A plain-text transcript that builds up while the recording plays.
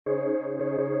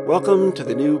Welcome to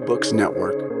the New Books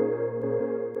Network.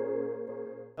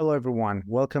 Hello, everyone.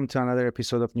 Welcome to another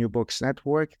episode of New Books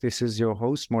Network. This is your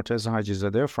host, Morteza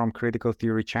Hajizadeh from Critical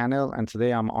Theory Channel, and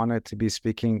today I'm honored to be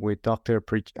speaking with Dr.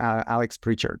 Alex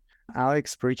Prichard.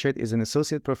 Alex Prichard is an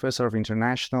associate professor of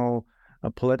international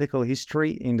political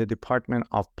history in the Department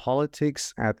of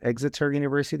Politics at Exeter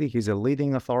University. He's a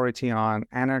leading authority on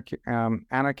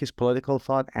anarchist political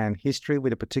thought and history,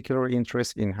 with a particular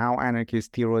interest in how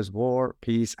anarchists theorize war,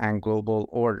 peace, and global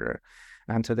order.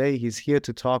 And today he's here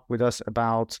to talk with us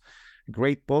about a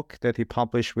great book that he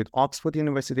published with Oxford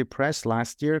University Press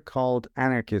last year called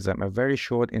Anarchism, a very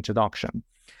short introduction.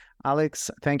 Alex,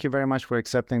 thank you very much for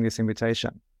accepting this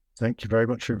invitation. Thank you very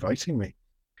much for inviting me.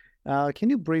 Can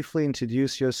you briefly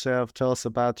introduce yourself, tell us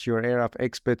about your area of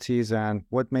expertise and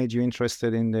what made you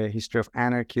interested in the history of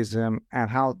anarchism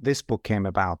and how this book came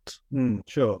about?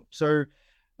 Sure. So,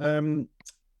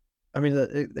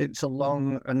 it's a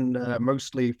long and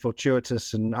mostly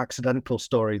fortuitous and accidental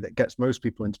story that gets most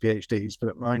people into PhDs,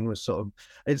 but mine was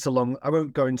it's a long, I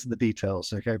won't go into the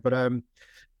details, okay? But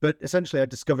essentially I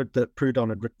discovered that Proudhon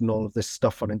had written all of this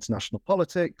stuff on international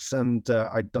politics, and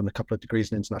I'd done a couple of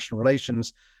degrees in international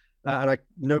relations, and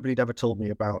nobody had ever told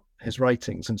me about his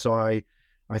writings. And so I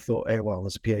thought, hey, well,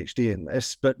 there's a PhD in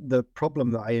this. But the problem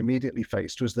that I immediately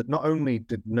faced was that not only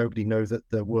did nobody know that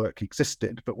the work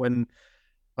existed, but when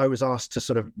I was asked to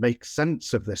sort of make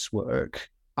sense of this work,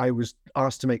 I was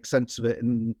asked to make sense of it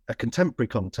in a contemporary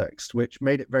context, which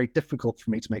made it very difficult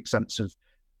for me to make sense of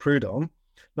Proudhon,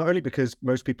 not only because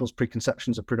most people's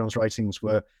preconceptions of Proudhon's writings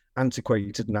were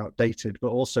antiquated and outdated, but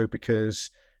also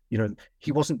because,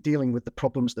 he wasn't dealing with the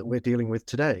problems that we're dealing with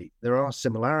today. There are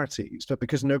similarities, but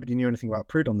because nobody knew anything about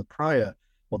Proudhon,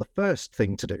 the first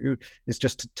thing to do is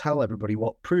just to tell everybody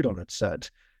what Proudhon had said,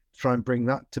 try and bring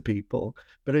that to people.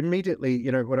 But immediately,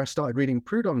 when I started reading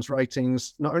Proudhon's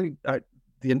writings, not only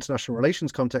the international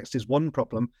relations context is one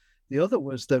problem, the other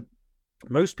was that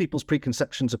most people's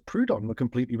preconceptions of Proudhon were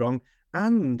completely wrong,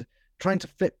 and trying to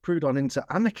fit Proudhon into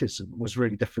anarchism was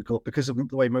really difficult because of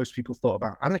the way most people thought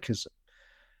about anarchism.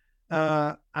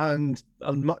 And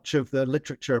much of the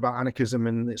literature about anarchism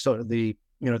in sort of the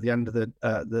end of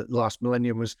the last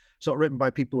millennium was sort of written by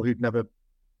people who'd never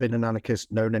been an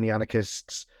anarchist, known any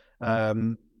anarchists,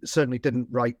 certainly didn't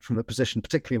write from a position,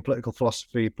 particularly in political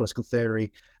philosophy, political theory,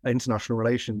 international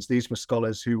relations. These were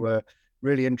scholars who were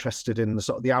really interested in the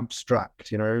sort of the abstract,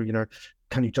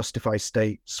 can you justify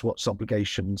states, what's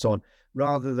obligations on,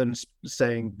 rather than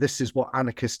saying this is what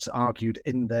anarchists argued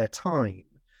in their time.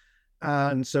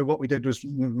 And so what we did was,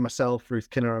 myself, Ruth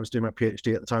Kinner, I was doing my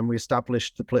PhD at the time, we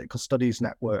established the Political Studies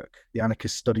Network, the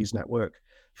Anarchist Studies Network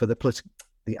for the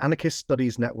Anarchist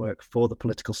Studies Network for the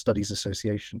Political Studies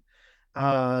Association.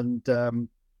 And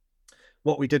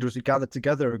what we did was we gathered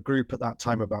together a group at that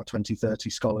time, about 20, 30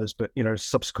 scholars, but,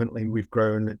 subsequently we've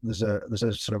grown. There's a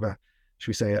sort of should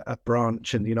we say, a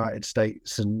branch in the United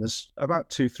States, and there's about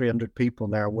 200-300 people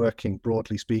now working,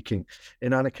 broadly speaking,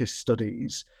 in anarchist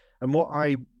studies. And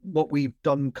what we've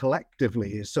done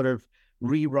collectively is sort of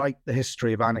rewrite the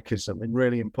history of anarchism in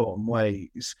really important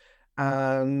ways.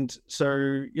 And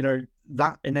so,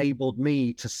 that enabled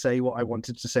me to say what I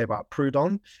wanted to say about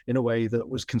Proudhon in a way that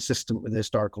was consistent with the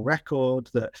historical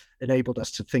record, that enabled us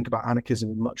to think about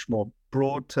anarchism in much more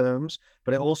broad terms,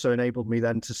 but it also enabled me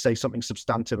then to say something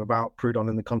substantive about Proudhon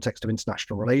in the context of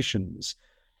international relations.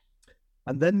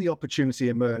 And then the opportunity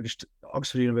emerged.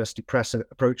 Oxford University Press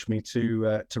approached me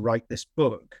to write this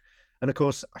book. And of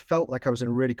course, I felt like I was in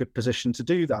a really good position to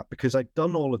do that because I'd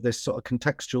done all of this sort of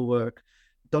contextual work,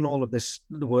 done all of the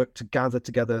work to gather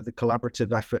together the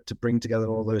collaborative effort to bring together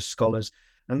all those scholars.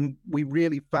 And we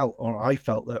really felt, or I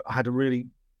felt, that I had a really,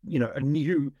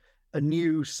 a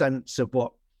new sense of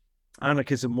what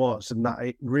anarchism was, and that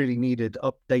it really needed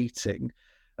updating.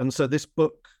 And so this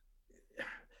book,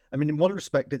 in one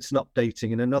respect, it's an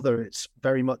updating. In another, it's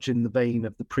very much in the vein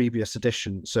of the previous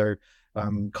edition. So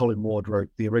Colin Ward wrote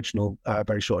the original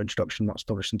very short introduction that was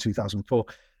published in 2004.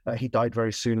 He died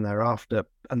very soon thereafter.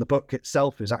 And the book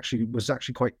itself was actually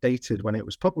quite dated when it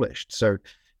was published. So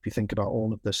if you think about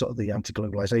all of the sort of the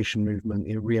anti-globalization movement,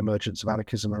 re-emergence of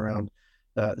anarchism around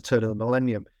the turn of the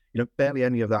millennium, barely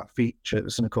any of that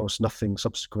features, and of course, nothing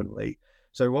subsequently.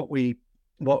 So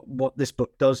what this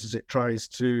book does is it tries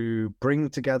to bring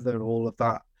together all of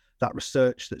that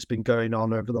research that's been going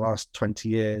on over the last 20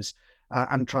 years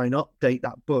and try and update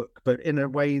that book, but in a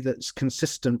way that's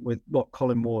consistent with what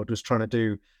Colin Ward was trying to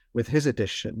do with his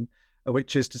edition,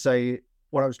 which is to say,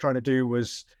 what I was trying to do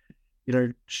was,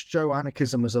 show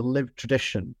anarchism as a lived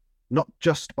tradition, not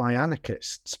just by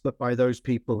anarchists, but by those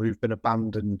people who've been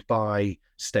abandoned by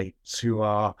states, who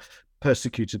are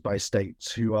persecuted by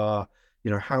states, who are,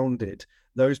 hounded,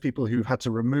 those people who've had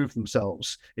to remove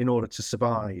themselves in order to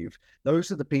survive.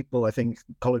 Those are the people, I think,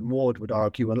 Colin Ward would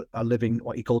argue, are living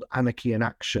what he called anarchy in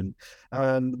action.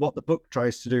 And what the book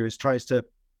tries to do is tries to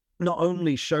not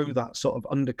only show that sort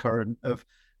of undercurrent of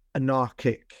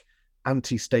anarchic,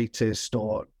 anti-statist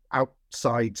or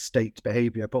outside state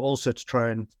behavior, but also to try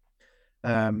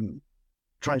and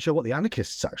show what the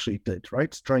anarchists actually did,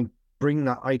 right? To try and bring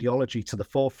that ideology to the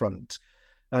forefront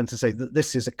and to say that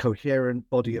this is a coherent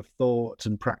body of thought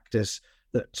and practice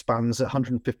that spans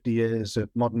 150 years of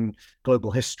modern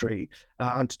global history,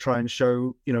 and to try and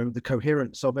show, the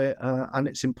coherence of it and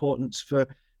its importance for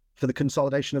the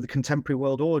consolidation of the contemporary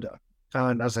world order.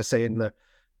 And as I say in the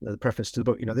preface to the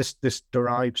book, this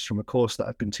derives from a course that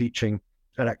I've been teaching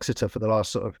at Exeter for the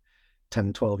last sort of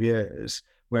 10, 12 years,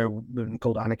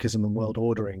 called Anarchism and World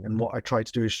Ordering. And what I try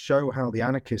to do is show how the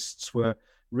anarchists were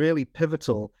really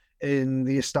pivotal in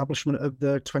the establishment of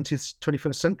the 20th and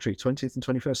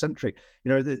 21st century.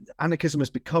 The anarchism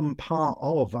has become part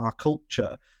of our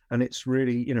culture, and it's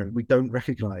really, we don't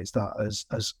recognize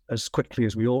that as quickly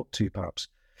as we ought to, perhaps.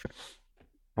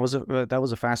 That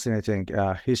was a fascinating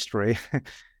history.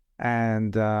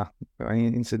 And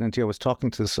incidentally, I was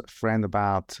talking to a friend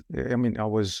about, I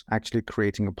was actually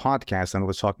creating a podcast, and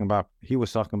he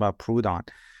was talking about Proudhon.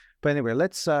 But anyway,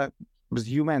 let's, as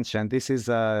you mentioned, this is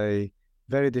a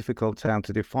very difficult term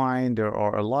to define. There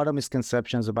are a lot of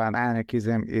misconceptions about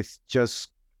anarchism. It's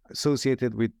just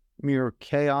associated with mere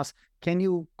chaos. I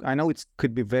know it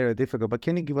could be very difficult, but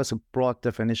can you give us a broad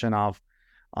definition of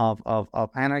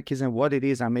anarchism, what it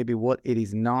is, and maybe what it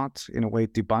is not, in a way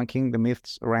debunking the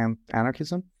myths around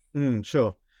anarchism?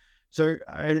 Sure. So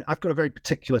I've got a very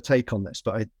particular take on this,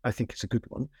 but I think it's a good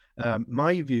one.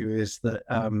 My view is that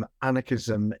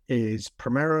anarchism is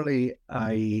primarily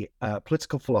a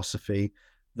political philosophy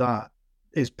that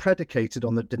is predicated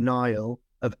on the denial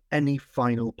of any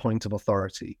final point of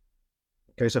authority.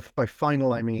 Okay, so by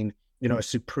final, I mean, a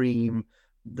supreme,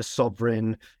 the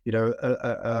sovereign,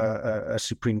 a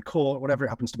supreme court, whatever it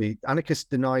happens to be. Anarchists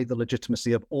deny the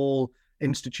legitimacy of all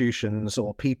institutions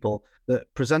or people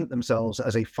that present themselves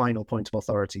as a final point of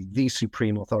authority, the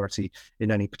supreme authority in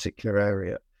any particular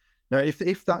area. Now,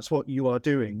 if that's what you are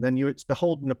doing, then it's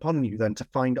beholden upon you then to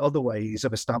find other ways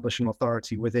of establishing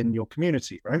authority within your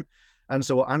community, right? And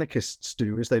so what anarchists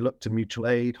do is they look to mutual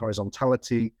aid,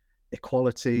 horizontality,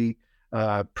 equality,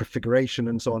 prefiguration,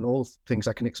 and so on, all things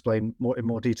I can explain in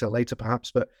more detail later,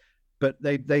 perhaps, but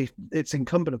it's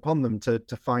incumbent upon them to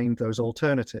find those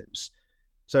alternatives.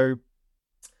 So,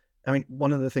 I mean,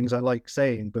 one of the things I like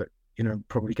saying, but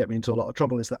probably get me into a lot of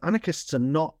trouble, is that anarchists are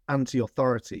not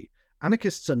anti-authority.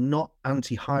 Anarchists are not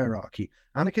anti-hierarchy.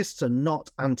 Anarchists are not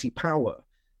anti-power.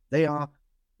 They are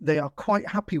quite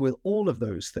happy with all of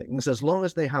those things as long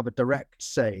as they have a direct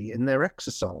say in their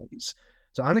exercise.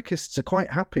 So anarchists are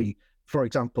quite happy, for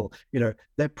example,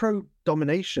 they're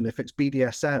pro-domination if it's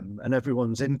BDSM and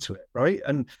everyone's into it, right?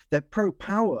 And they're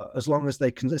pro-power as long as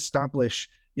they can establish,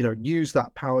 use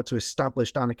that power to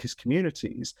establish anarchist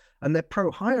communities. And they're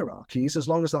pro-hierarchies as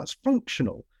long as that's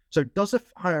functional. So does a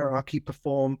hierarchy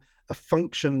perform a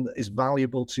function that is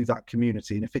valuable to that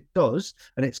community? And if it does,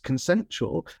 and it's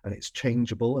consensual and it's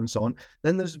changeable and so on,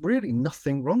 then there's really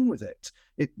nothing wrong with it.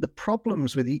 The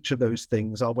problems with each of those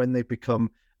things are when they become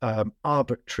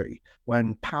arbitrary,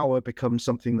 when power becomes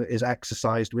something that is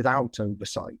exercised without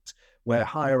oversight, where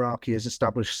hierarchy is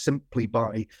established simply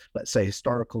by, let's say,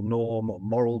 historical norm or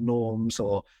moral norms,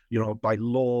 or by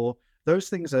law. Those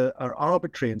things are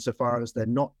arbitrary insofar as they're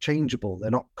not changeable. They're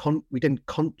not. We didn't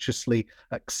consciously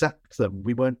accept them.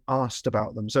 We weren't asked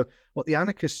about them. So what the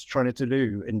anarchists are trying to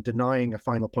do in denying a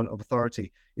final point of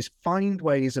authority is find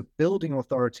ways of building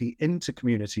authority into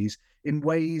communities in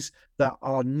ways that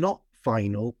are not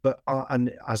final, but are,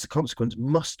 and as a consequence,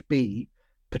 must be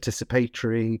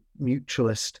participatory,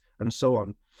 mutualist, and so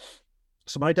on.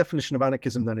 So my definition of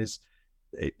anarchism then is,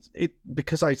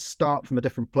 because I start from a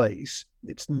different place,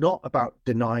 it's not about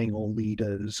denying all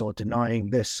leaders or denying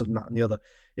this and that and the other.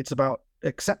 It's about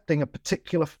accepting a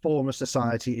particular form of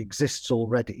society exists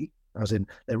already, as in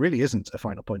there really isn't a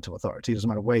final point of authority. It doesn't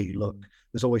matter where you look.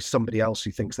 There's always somebody else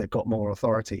who thinks they've got more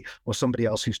authority, or somebody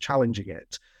else who's challenging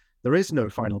it. There is no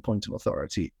final point of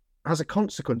authority. As a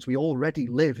consequence, we already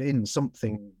live in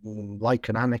something like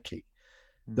an anarchy.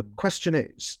 The question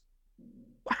is,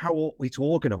 how ought we to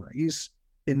organize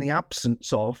in the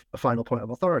absence of a final point of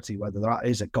authority, whether that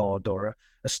is a god or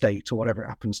a state or whatever it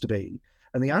happens to be?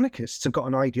 And the anarchists have got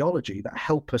an ideology that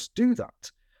help us do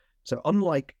that. So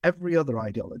unlike every other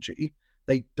ideology,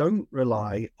 they don't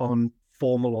rely on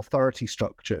formal authority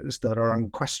structures that are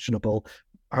unquestionable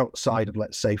outside of,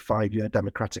 let's say, 5-year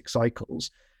democratic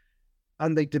cycles.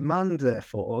 And they demand,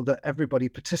 therefore, that everybody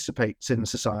participates in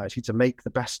society to make the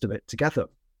best of it together.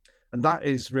 And that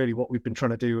is really what we've been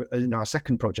trying to do in our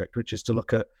second project, which is to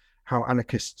look at how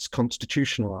anarchists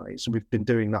constitutionalize. And we've been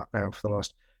doing that now for the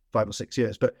last 5 or 6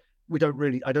 years. But I don't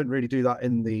really do that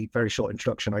in the very short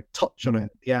introduction. I touch on it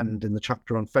at the end in the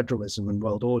chapter on federalism and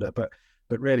world order. But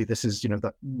really, this is,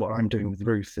 that what I'm doing with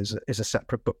Ruth is a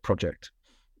separate book project.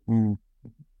 Mm.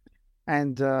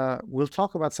 And we'll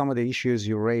talk about some of the issues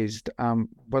you raised,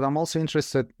 but I'm also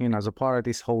interested, as a part of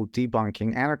this whole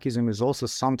debunking, anarchism is also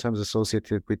sometimes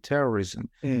associated with terrorism.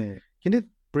 Can you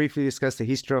briefly discuss the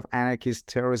history of anarchist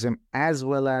terrorism as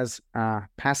well as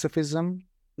pacifism?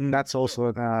 That's also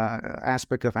an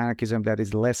aspect of anarchism that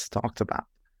is less talked about.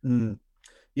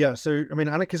 Yeah, so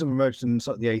anarchism emerged in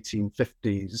sort of the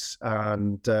 1850s,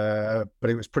 and but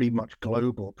it was pretty much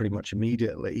global, pretty much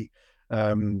immediately.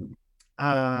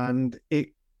 And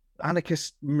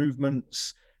anarchist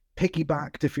movements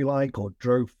piggybacked, if you like, or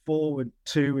drove forward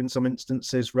to, in some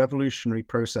instances, revolutionary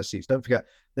processes. Don't forget,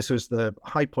 this was the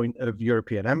high point of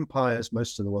European empires.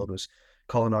 Most of the world was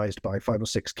colonized by 5 or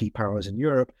 6 key powers in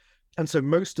Europe. And so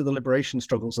most of the liberation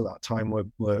struggles at that time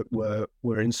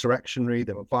were insurrectionary,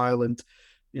 they were violent.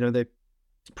 They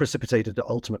precipitated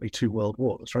ultimately 2 world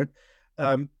wars, right?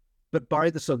 But by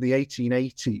the sort of the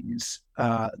 1880s,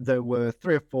 there were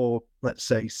 3 or 4, let's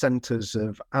say, centers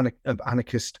of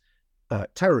anarchist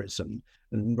terrorism.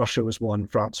 And Russia was one,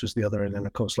 France was the other, and then,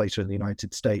 of course, later in the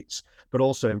United States, but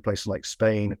also in places like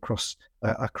Spain,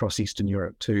 across Eastern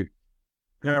Europe too.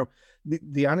 Now,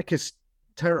 the anarchist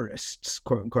terrorists,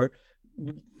 quote unquote,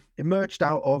 emerged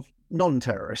out of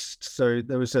non-terrorists. So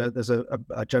there's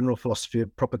a general philosophy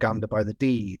of propaganda by the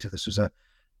deed. This was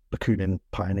Bakunin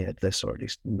pioneered this, or at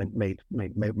least made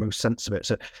most sense of it.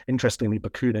 So interestingly,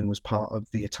 Bakunin was part of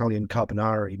the Italian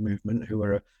Carbonari movement, who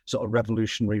were a sort of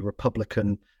revolutionary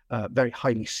Republican, very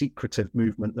highly secretive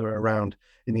movement that were around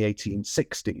in the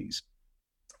 1860s.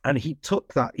 And he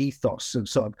took that ethos of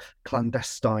sort of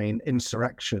clandestine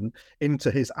insurrection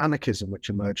into his anarchism, which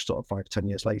emerged sort of 5 to 10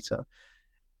 years later.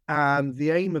 And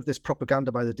the aim of this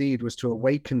propaganda by the deed was to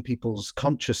awaken people's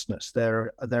consciousness,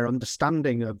 their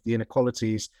understanding of the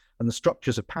inequalities and the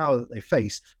structures of power that they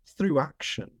face through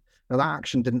action. Now, that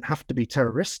action didn't have to be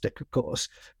terroristic, of course,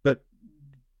 but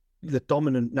the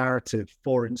dominant narrative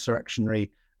for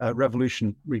insurrectionary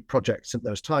revolutionary projects at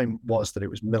those times was that it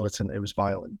was militant, it was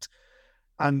violent.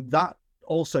 And that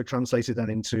also translated then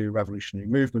into revolutionary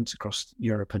movements across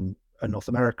Europe and North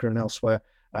America and elsewhere.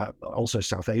 Also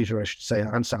South Asia, I should say,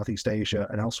 and Southeast Asia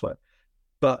and elsewhere.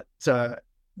 But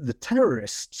the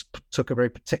terrorists took a very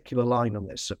particular line on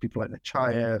this. So people like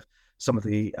Nechayev, some of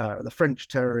the French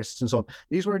terrorists and so on.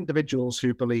 These were individuals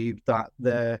who believed that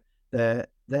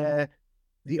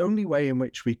the only way in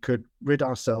which we could rid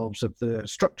ourselves of the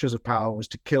structures of power was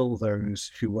to kill those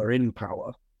who were in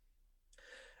power.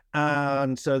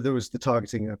 And so there was the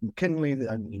targeting of McKinley,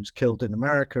 and he was killed in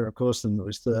America, of course. And there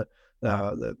was the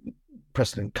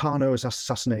President Carnot was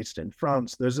assassinated in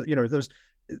France. There's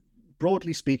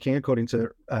broadly speaking, according to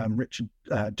Richard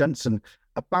Jensen,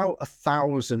 about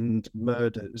 1,000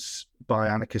 murders by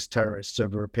anarchist terrorists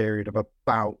over a period of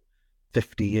about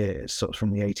 50 years, sort of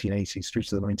from the 1880s through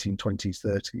to the 1920s,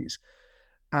 30s.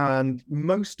 And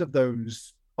most of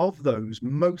those,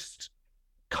 most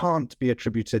can't be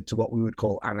attributed to what we would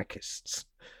call anarchists.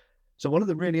 So one of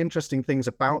the really interesting things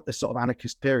about this sort of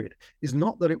anarchist period is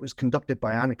not that it was conducted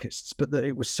by anarchists, but that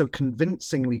it was so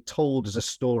convincingly told as a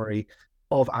story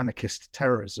of anarchist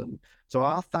terrorism. So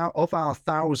of our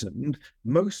 1,000,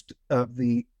 most of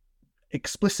the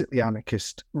explicitly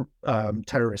anarchist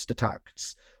terrorist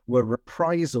attacks were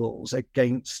reprisals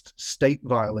against state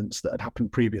violence that had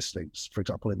happened previously. For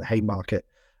example, in the Haymarket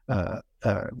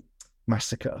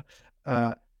massacre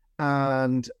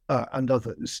and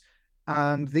others.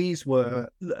 And these were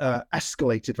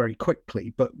escalated very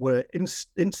quickly, but were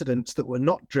incidents that were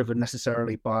not driven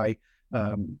necessarily by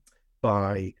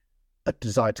a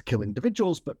desire to kill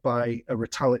individuals, but by a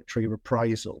retaliatory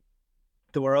reprisal.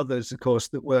 There were others, of course,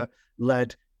 that were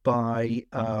led by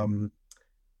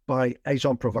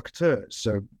agents provocateurs,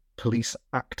 so police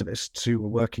activists who were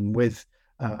working with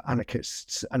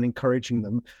anarchists and encouraging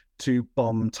them to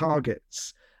bomb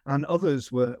targets. And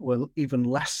others were even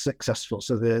less successful.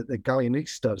 So the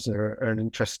Galleanistas are an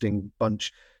interesting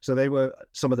bunch. So they were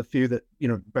some of the few that,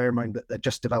 bear in mind that they're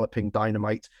just developing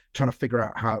dynamite, trying to figure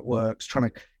out how it works, trying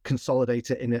to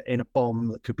consolidate it in a bomb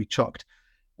that could be chucked.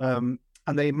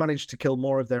 and they managed to kill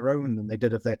more of their own than they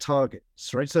did of their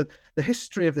targets, right? So the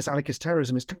history of this anarchist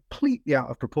terrorism is completely out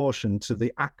of proportion to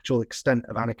the actual extent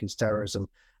of anarchist terrorism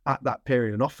at that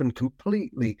period, and often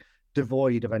completely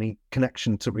devoid of any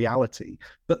connection to reality.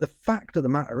 But the fact of the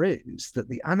matter is that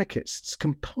the anarchists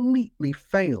completely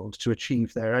failed to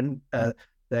achieve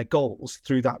their goals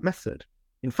through that method.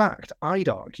 In fact, I'd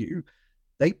argue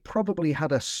they probably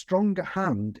had a stronger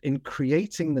hand in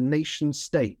creating the nation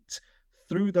state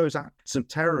through those acts of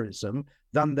terrorism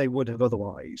than they would have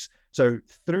otherwise. So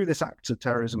through this act of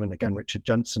terrorism, and again, Richard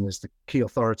Jensen is the key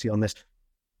authority on this,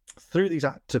 through these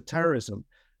acts of terrorism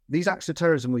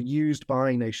were used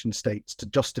by nation states to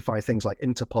justify things like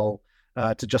Interpol,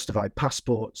 to justify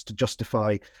passports, to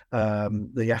justify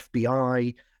the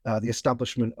FBI, the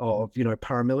establishment of,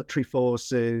 paramilitary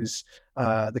forces,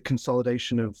 the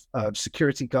consolidation of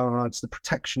security guards, the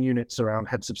protection units around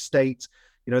heads of state,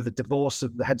 the divorce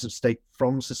of the heads of state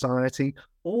from society,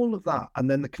 all of that, and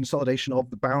then the consolidation of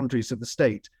the boundaries of the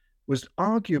state was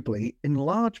arguably, in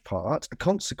large part, a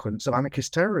consequence of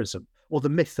anarchist terrorism, or the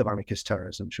myth of anarchist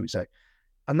terrorism, should we say.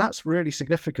 And that's really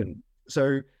significant.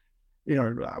 So,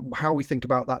 how we think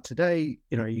about that today,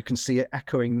 you can see it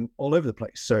echoing all over the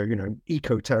place. So,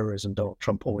 eco-terrorism, Donald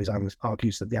Trump always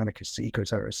argues that the anarchists are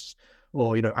eco-terrorists,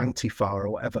 or, Antifa or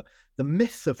whatever. The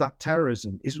myth of that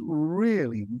terrorism is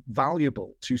really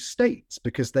valuable to states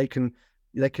because they can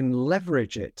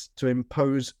leverage it to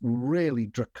impose really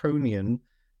draconian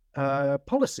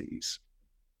policies.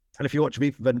 And if you watch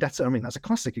V for Vendetta, I mean, that's a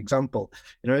classic example.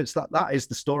 It's that is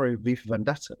the story of V for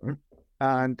Vendetta. Right?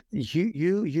 And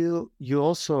you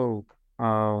also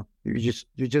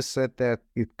you just said that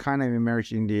it kind of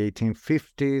emerged in the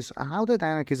 1850s. How did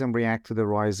anarchism react to the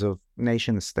rise of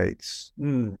nation states?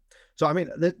 So I mean,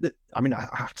 I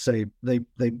have to say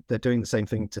they're doing the same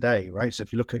thing today, right? So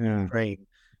if you look at Ukraine,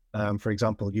 for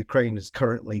example, Ukraine is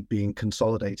currently being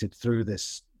consolidated through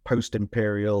this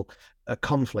post-imperial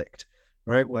conflict,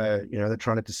 right? Where they're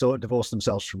trying to divorce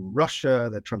themselves from Russia.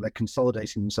 They're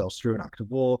consolidating themselves through an act of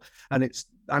war, and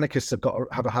anarchists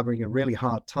have having a really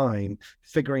hard time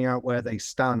figuring out where they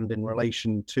stand in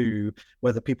relation to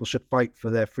whether people should fight for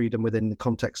their freedom within the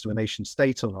context of a nation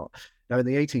state or not. Now, in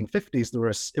the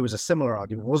 1850s, it was a similar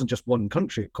argument. It wasn't just one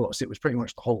country, of course. It was pretty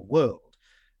much the whole world.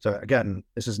 So again,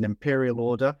 this is an imperial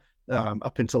order.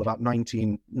 Up until about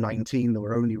 1919, there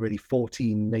were only really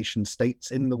 14 nation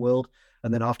states in the world.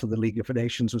 And then after the League of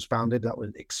Nations was founded, that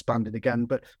was expanded again.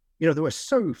 But, there were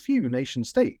so few nation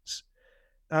states.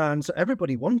 And so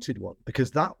everybody wanted one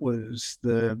because that was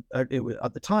at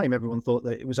the time, everyone thought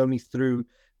that it was only through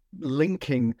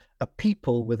linking a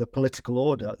people with a political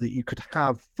order that you could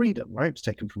have freedom, right? It's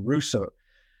taken from Rousseau.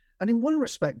 And in one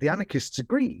respect, the anarchists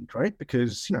agreed, right?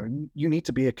 Because, you need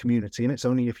to be a community, and it's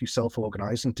only if you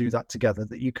self-organize and do that together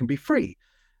that you can be free.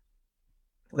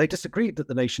 They disagreed that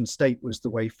the nation state was the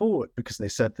way forward because they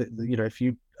said that, if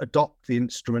you adopt the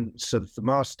instruments of the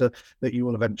master, that you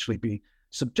will eventually be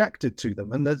subjected to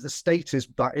them. And the state is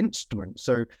that instrument.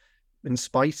 So in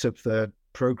spite of the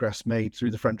progress made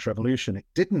through the French Revolution, it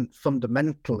didn't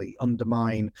fundamentally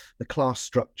undermine the class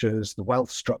structures, the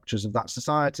wealth structures of that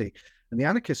society. And the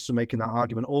anarchists were making that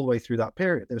argument all the way through that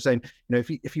period. They were saying,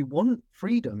 if you want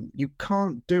freedom, you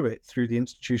can't do it through the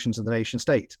institutions of the nation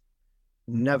state.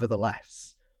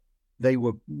 Nevertheless, they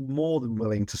were more than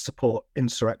willing to support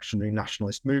insurrectionary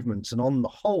nationalist movements. And on the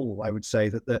whole, I would say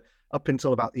that up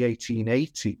until about the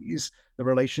 1880s, the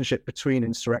relationship between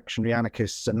insurrectionary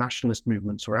anarchists and nationalist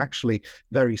movements were actually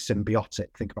very symbiotic.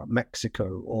 Think about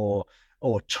Mexico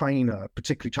or China,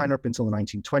 particularly China up until the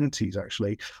 1920s,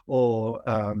 actually, or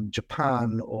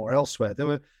Japan or elsewhere. There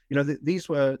were, these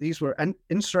were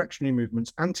insurrectionary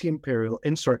movements, anti-imperial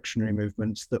insurrectionary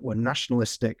movements that were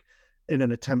nationalistic in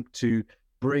an attempt to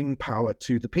bring power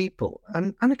to the people.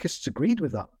 And anarchists agreed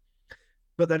with that.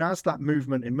 But then as that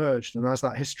movement emerged and as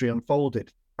that history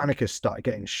unfolded, anarchists started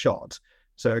getting shot.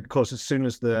 So, of course, as soon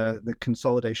as the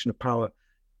consolidation of power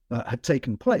had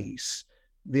taken place,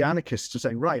 the anarchists are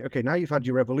saying, right, okay, now you've had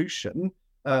your revolution,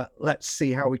 let's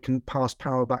see how we can pass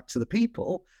power back to the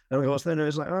people. And of course, then it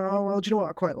was like, oh, well, do you know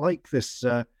what? I quite like this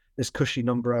cushy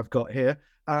number I've got here.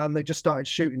 And they just started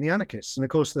shooting the anarchists. And of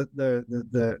course,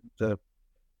 the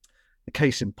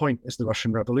case in point is the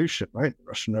Russian Revolution, right? The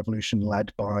Russian Revolution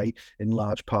led by, in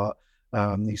large part,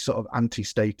 these sort of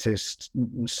anti-statist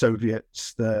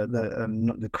Soviets,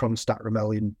 the Kronstadt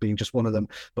Rebellion being just one of them,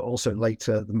 but also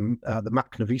later the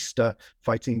Makhnovista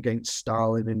fighting against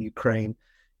Stalin in Ukraine.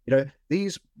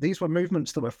 These were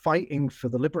movements that were fighting for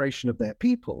the liberation of their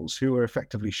peoples who were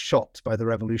effectively shot by the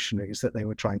revolutionaries that they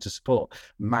were trying to support.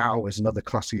 Mao is another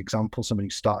classic example, somebody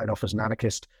who started off as an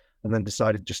anarchist and then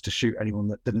decided just to shoot anyone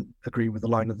that didn't agree with the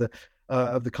line of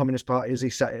the Communist Party as he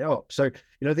set it up. So,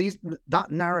 that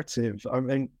narrative, I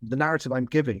mean, the narrative I'm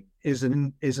giving is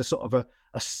a sort of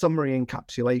a summary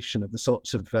encapsulation of the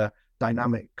sorts of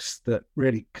dynamics that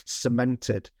really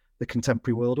cemented the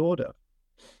contemporary world order.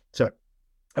 So,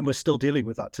 and we're still dealing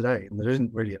with that today, and there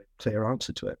isn't really a clear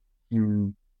answer to it.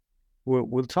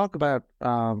 We'll talk about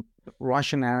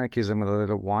Russian anarchism in a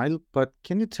little while, but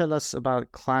can you tell us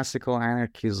about classical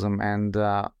anarchism and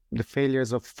the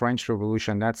failures of French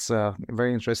Revolution? That's a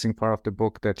very interesting part of the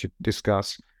book that you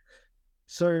discuss.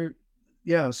 So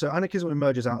anarchism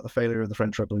emerges out of the failure of the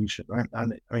French Revolution, right?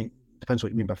 And I mean, it depends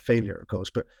what you mean by failure, of course,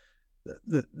 but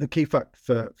the key fact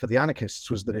for the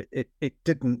anarchists was that it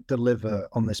didn't deliver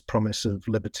on this promise of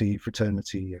liberty,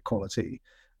 fraternity, equality.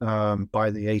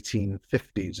 By the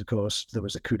 1850s, of course, there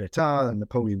was a coup d'etat, and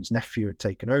Napoleon's nephew had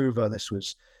taken over. This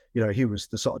was, he was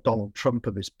the sort of Donald Trump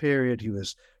of his period. He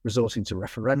was resorting to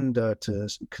referenda to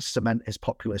cement his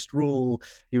populist rule.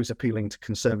 He was appealing to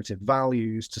conservative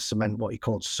values to cement what he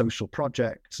called social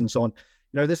projects and so on.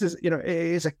 This is, it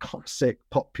is a classic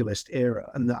populist era,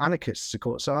 and the anarchists, of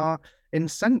course, are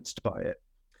incensed by it.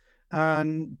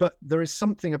 But there is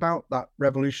something about that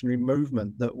revolutionary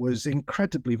movement that was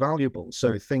incredibly valuable.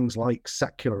 So things like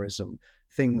secularism,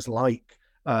 things like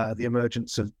the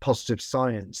emergence of positive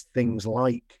science, things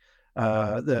like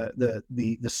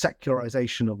the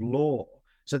secularization of law.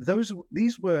 So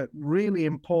these were really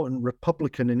important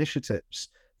Republican initiatives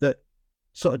that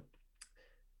sort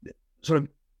of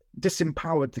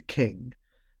disempowered the king.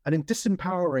 And in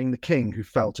disempowering the king, who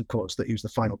felt, of course, that he was the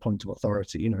final point of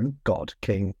authority, God,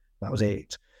 king, that was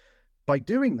it. By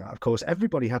doing that, of course,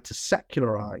 everybody had to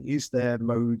secularize their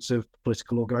modes of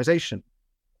political organization.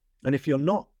 And if you're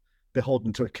not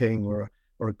beholden to a king or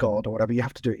a god or whatever, you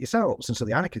have to do it yourselves. And so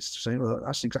the anarchists are saying, well,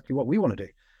 that's exactly what we want to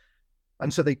do.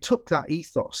 And so they took that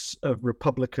ethos of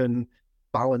Republican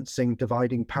balancing,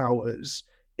 dividing powers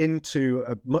into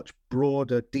a much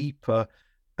broader, deeper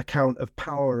account of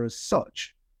power as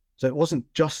such. So it wasn't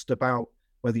just about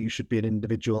whether you should be an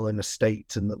individual in a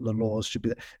state and that the laws should be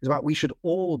there. It's about we should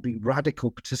all be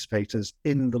radical participators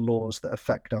in the laws that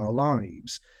affect our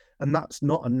lives. And that's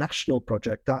not a national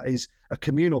project. That is a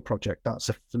communal project. That's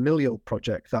a familial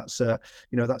project. That's a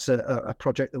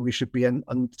project that we should be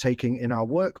undertaking in our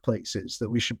workplaces, that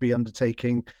we should be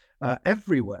undertaking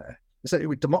everywhere. So it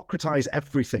would democratize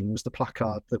everything was the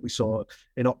placard that we saw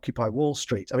in Occupy Wall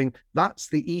Street. I mean, that's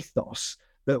the ethos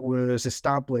that was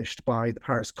established by the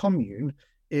Paris Commune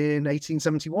in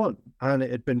 1871, and it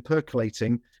had been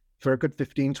percolating for a good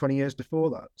 15, 20 years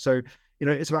before that. So,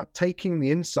 it's about taking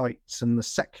the insights and the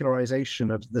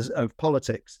secularization of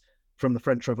politics from the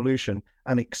French Revolution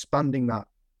and expanding that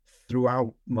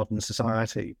throughout modern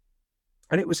society.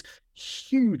 And it was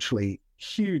hugely,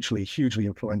 hugely, hugely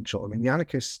influential. I mean, the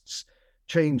anarchists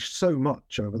changed so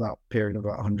much over that period of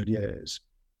about 100 years,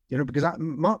 because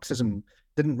Marxism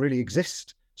didn't really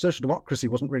exist. Social democracy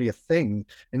wasn't really a thing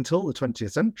until the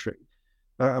 20th century.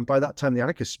 And by that time, the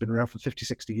anarchists had been around for 50,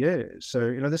 60 years.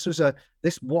 So, this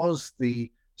was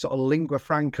the sort of lingua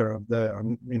franca of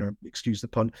the, excuse the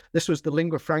pun, this was the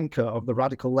lingua franca of the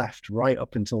radical left right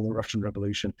up until the Russian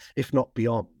Revolution, if not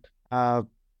beyond. I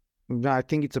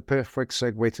think it's a perfect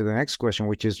segue to the next question,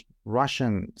 which is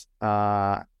Russian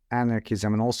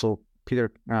anarchism, and also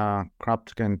Peter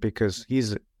Kropotkin, because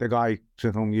he's the guy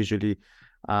to whom usually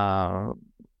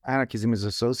anarchism is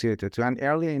associated to. And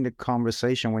earlier in the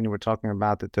conversation, when you were talking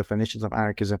about the definitions of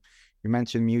anarchism, you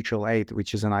mentioned mutual aid,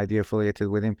 which is an idea affiliated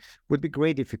with him. Would be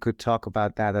great if you could talk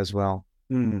about that as well.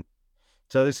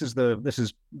 So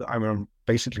I'm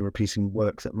basically repeating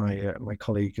work that my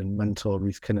colleague and mentor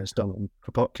Ruth Kinner has done on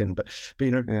Kropotkin, but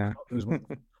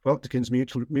Kropotkin's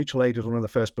mutual aid was one of the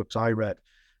first books I read,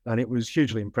 and it was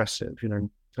hugely impressive.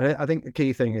 I think the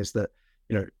key thing is that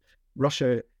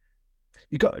Russia.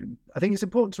 I think it's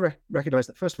important to recognize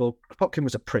that, first of all, Kropotkin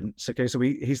was a prince. Okay, so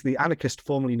he's the anarchist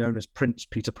formerly known as Prince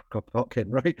Peter Kropotkin,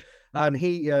 right? And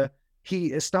he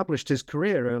established his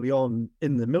career early on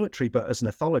in the military, but as an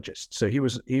ethologist. So he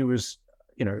was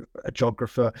a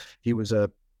geographer. He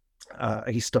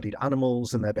studied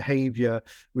animals and their behavior.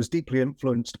 Was deeply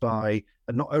influenced by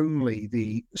not only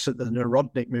the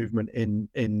Narodnik movement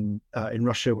in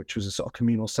Russia, which was a sort of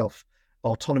communal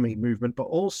self-autonomy movement, but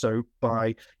also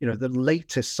by the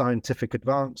latest scientific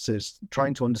advances,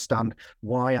 trying to understand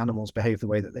why animals behave the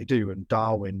way that they do. And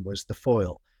Darwin was the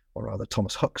foil, or rather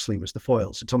Thomas Huxley was the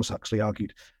foil. So Thomas Huxley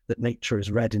argued that nature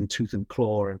is red in tooth and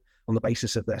claw, and on the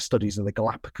basis of their studies of the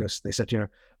Galapagos, they said,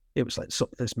 it was like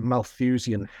sort of this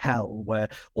Malthusian hell where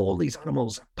all these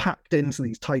animals are packed into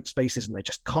these tight spaces and they're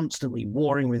just constantly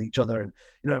warring with each other, and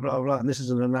blah, blah, blah. And this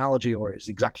is an analogy, or it's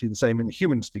exactly the same in the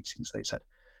human species, they said.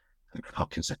 And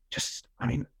Hopkins said,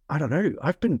 I don't know.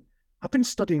 I've been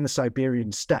studying the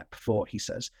Siberian steppe he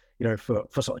says,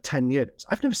 for sort of 10 years.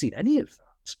 I've never seen any of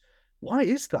that. Why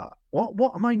is that?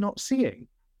 What am I not seeing?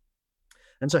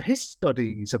 And so his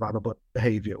studies of animal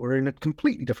behavior were in a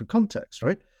completely different context,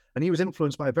 right? And he was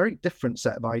influenced by a very different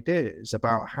set of ideas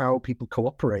about how people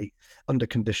cooperate under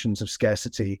conditions of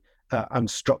scarcity and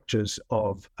structures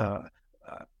of,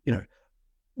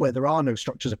 where there are no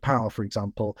structures of power, for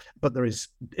example, but there is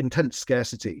intense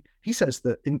scarcity. He says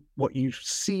that what you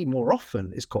see more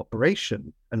often is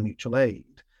cooperation and mutual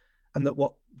aid, and that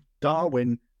what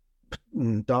Darwin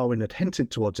had hinted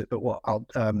towards it, but what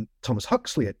Thomas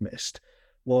Huxley had missed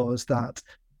was that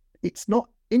it's not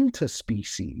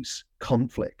interspecies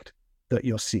conflict that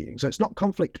you're seeing. So it's not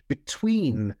conflict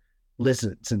between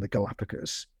lizards in the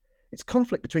Galapagos. It's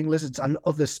conflict between lizards and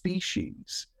other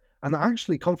species. And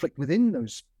actually conflict within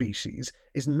those species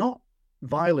is not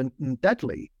violent and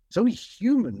deadly. It's only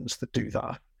humans that do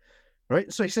that,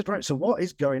 right? So he said, right, so what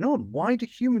is going on? Why do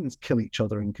humans kill each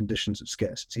other in conditions of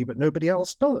scarcity, but nobody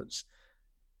else does?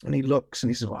 And he looks and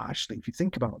he says, well, actually, if you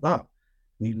think about that,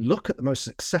 and you look at the most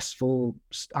successful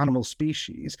animal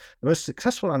species, the most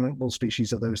successful animal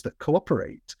species are those that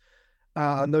cooperate.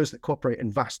 And those that cooperate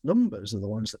in vast numbers are the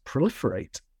ones that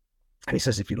proliferate. And he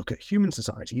says, if you look at human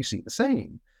society, you see the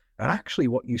same. And actually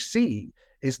what you see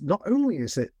is not only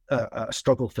is it a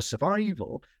struggle for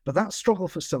survival, but that struggle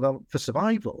for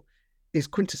survival is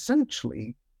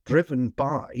quintessentially driven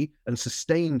by and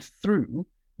sustained through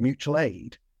mutual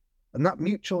aid. And that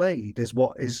mutual aid is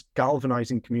what is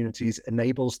galvanizing communities,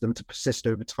 enables them to persist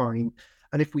over time.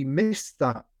 And if we miss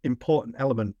that important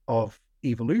element of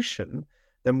evolution,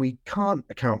 then we can't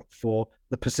account for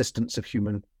the persistence of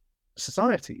human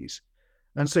societies.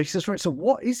 And so he says, right, so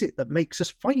what is it that makes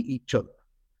us fight each other?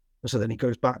 And so then he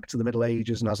goes back to the Middle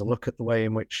Ages and has a look at the way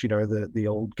in which, the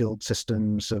old guild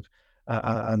systems of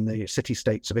and the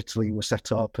city-states of Italy were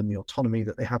set up, and the autonomy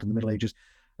that they had in the Middle Ages,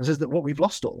 and says that we've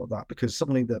lost all of that because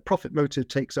suddenly the profit motive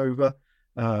takes over.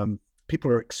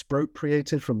 People are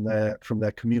expropriated from their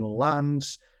communal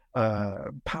lands.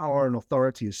 Power and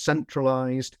authority is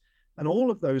centralized. And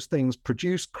all of those things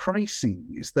produce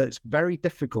crises that it's very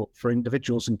difficult for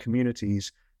individuals and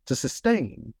communities to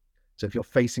sustain. So if you're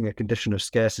facing a condition of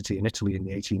scarcity in Italy in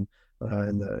the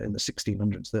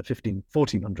 1600s, the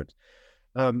 1400s,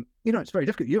 it's very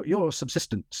difficult. You're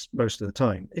subsistence most of the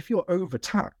time. If you're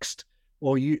overtaxed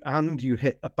or you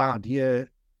hit a bad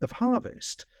year of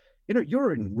harvest,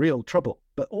 you're in real trouble.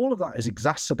 But all of that is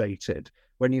exacerbated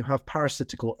when you have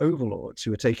parasitical overlords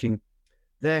who are taking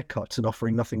their cut and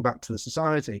offering nothing back to the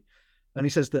society. And he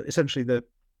says that essentially the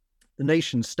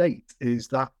nation state is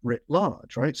that writ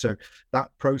large, right? So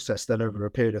that process then over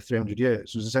a period of 300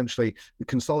 years was essentially the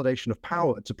consolidation of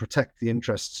power to protect the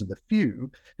interests of the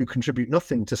few who contribute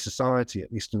nothing to society,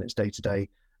 at least in its day-to-day,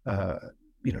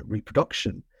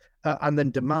 reproduction, and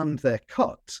then demand their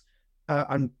cut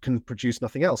and can produce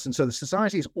nothing else. And so the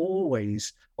society is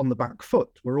always on the back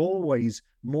foot. We're always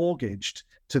mortgaged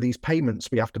to these payments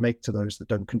we have to make to those that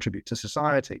don't contribute to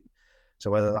society. So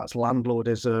whether that's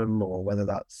landlordism or whether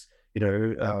that's,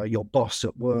 your boss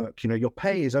at work, your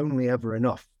pay is only ever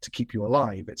enough to keep you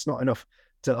alive. It's not enough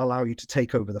to allow you to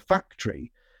take over the factory.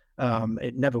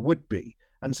 It never would be.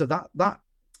 And so that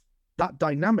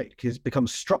dynamic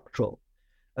becomes structural.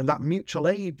 And that mutual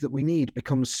aid that we need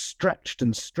becomes stretched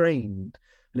and strained.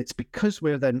 And it's because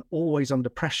we're then always under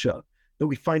pressure that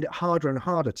we find it harder and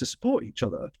harder to support each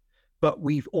other. But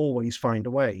we've always find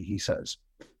a way, he says.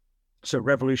 So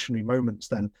revolutionary moments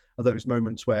then are those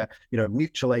moments where,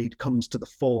 mutual aid comes to the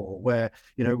fore, where,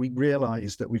 we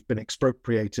realize that we've been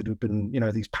expropriated, we've been,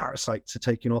 these parasites are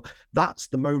taking all. That's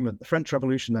the moment. The French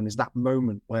Revolution then is that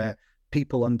moment where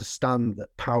people understand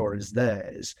that power is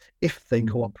theirs if they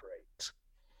cooperate.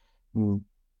 Mm.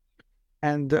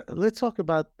 And let's talk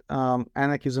about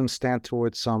anarchism's stand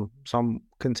towards some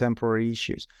contemporary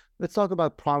issues. Let's talk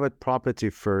about private property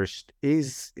first.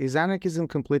 Is anarchism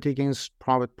completely against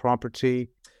private property?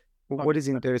 What is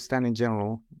their stand in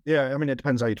general? Yeah, it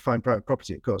depends how you define private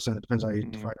property, of course, and it depends how you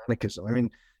define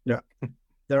anarchism.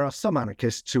 There are some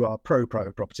anarchists who are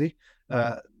pro-private property.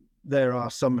 There are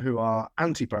some who are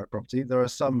anti-private property. There are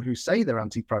some who say they're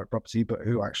anti-private property, but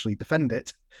who actually defend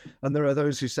it. And there are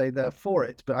those who say they're for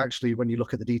it, but actually, when you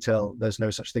look at the detail, there's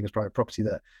no such thing as private property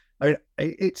there.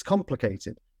 It's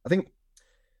complicated. I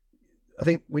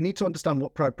think we need to understand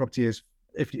what private property is.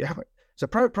 If you have it, so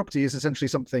private property is essentially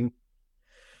something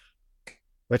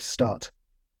Where to start?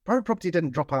 Private property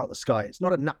didn't drop out of the sky. It's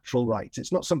not a natural right.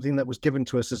 It's not something that was given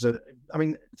to us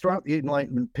throughout the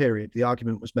Enlightenment period, the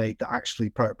argument was made that actually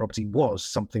private property was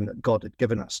something that God had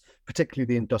given us, particularly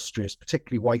the industrious,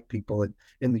 particularly white people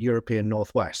in the European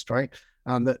Northwest, right?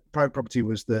 And that private property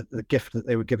was the gift that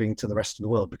they were giving to the rest of the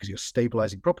world because you're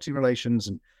stabilizing property relations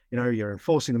and, you're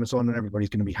enforcing them and so on, and everybody's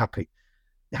going to be happy.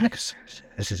 This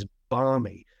is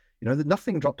balmy.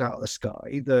 Nothing dropped out of the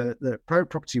sky. The private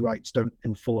property rights don't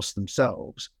enforce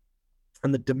themselves.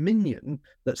 And the dominion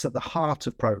that's at the heart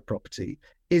of private property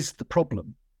is the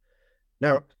problem.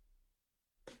 Now,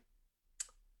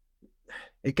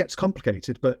 it gets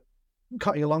complicated, but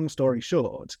cutting a long story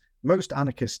short, most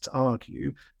anarchists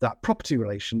argue that property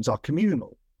relations are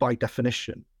communal by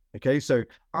definition. Okay, so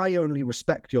I only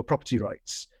respect your property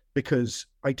rights because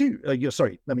I do. Let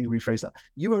me rephrase that.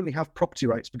 You only have property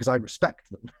rights because I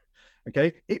respect them.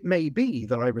 Okay, it may be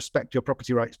that I respect your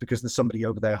property rights because there's somebody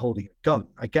over there holding a gun.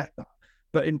 I get that.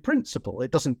 But in principle,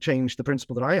 it doesn't change the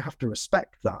principle that I have to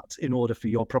respect that in order for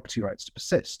your property rights to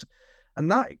persist.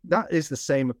 And that is the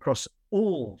same across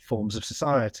all forms of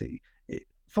society.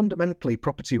 Fundamentally,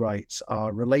 property rights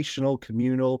are relational,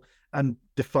 communal, and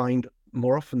defined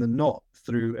more often than not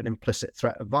through an implicit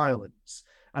threat of violence.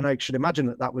 And I should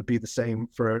imagine that would be the same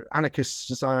for anarchist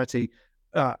society,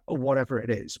 or whatever it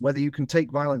is. Whether you can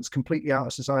take violence completely out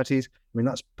of societies,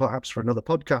 that's perhaps for another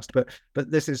podcast,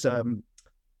 but this is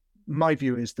my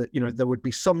view is that there would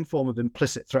be some form of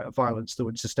implicit threat of violence that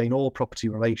would sustain all property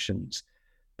relations.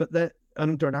 But that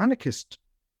under an anarchist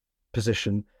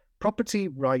position, property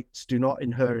rights do not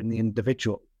inhere in the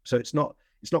individual. So it's not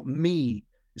me,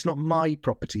 it's not my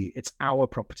property, it's our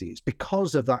property. It's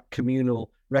because of that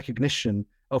communal recognition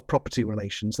of property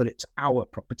relations that it's our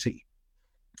property.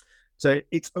 So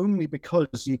it's only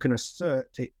because you can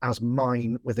assert it as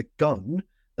mine with a gun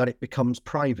that it becomes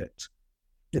private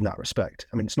in that respect.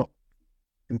 It's not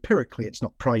empirically, it's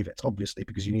not private, obviously,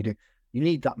 because you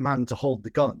need that man to hold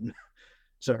the gun.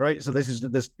 So, right. So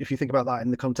this if you think about that in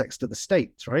the context of the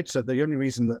state, right? So the only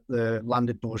reason that the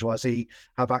landed bourgeoisie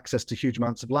have access to huge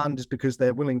amounts of land is because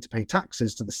they're willing to pay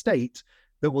taxes to the state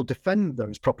that will defend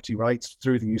those property rights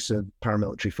through the use of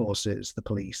paramilitary forces, the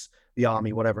police, the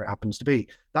army, whatever it happens to be.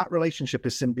 That relationship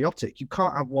is symbiotic. You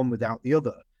can't have one without the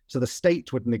other. So the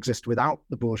state wouldn't exist without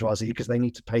the bourgeoisie because they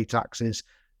need to pay taxes,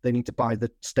 they need to buy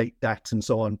the state debt and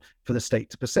so on for the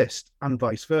state to persist, and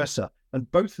vice versa. And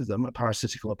both of them are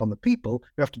parasitical upon the people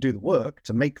who have to do the work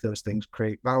to make those things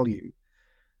create value.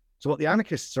 So what the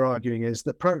anarchists are arguing is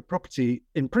that private property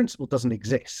in principle doesn't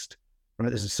exist. And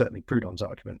this is certainly Proudhon's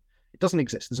argument. It doesn't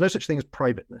exist. There's no such thing as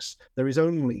privateness. There is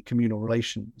only communal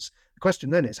relations. The question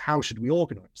then is, how should we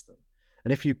organize them?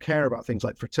 And if you care about things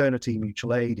like fraternity,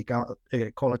 mutual aid,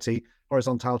 equality,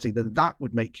 horizontality, then that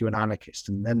would make you an anarchist.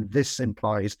 And then this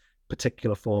implies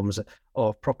particular forms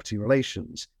of property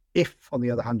relations. If, on the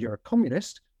other hand, you're a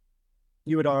communist,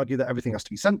 you would argue that everything has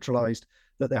to be centralized,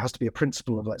 that there has to be a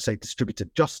principle of, let's say,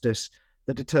 distributed justice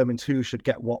that determines who should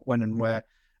get what, when, and where.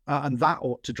 And that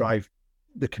ought to drive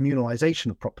the communalization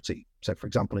of property. So, for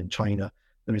example, in China,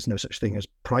 there is no such thing as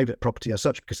private property as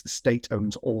such because the state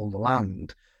owns all the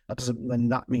land.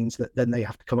 That means that then they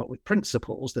have to come up with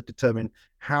principles that determine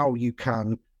how you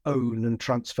can own and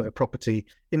transfer property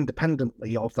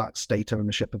independently of that state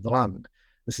ownership of the land.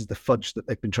 This is the fudge that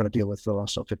they've been trying to deal with for the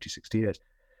last 50, 60 years.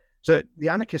 So the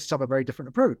anarchists have a very different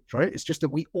approach, right? It's just that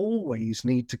we always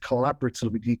need to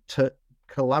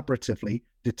collaboratively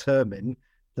determine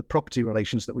the property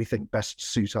relations that we think best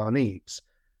suit our needs.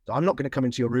 So I'm not going to come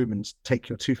into your room and take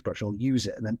your toothbrush or use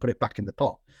it and then put it back in the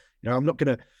pot. I'm not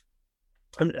going to,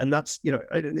 and that's,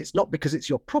 it's not because it's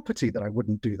your property that I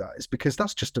wouldn't do that. It's because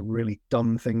that's just a really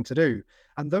dumb thing to do.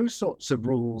 And those sorts of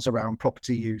rules around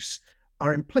property use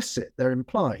are implicit, they're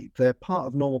implied, they're part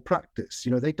of normal practice.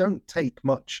 They don't take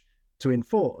much to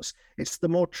enforce. It's the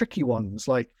more tricky ones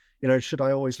like, should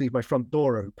I always leave my front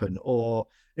door open? Or,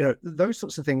 those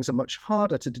sorts of things are much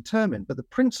harder to determine. But the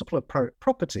principle of private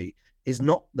property is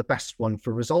not the best one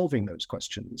for resolving those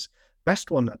questions. Best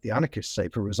one that the anarchists say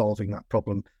for resolving that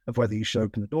problem of whether you should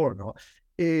open the door or not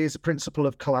is a principle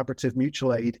of collaborative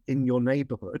mutual aid in your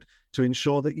neighborhood to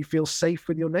ensure that you feel safe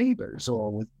with your neighbors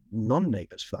or with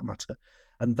non-neighbors for that matter.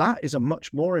 And that is a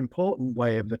much more important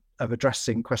way of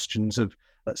addressing questions of,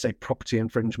 let's say, property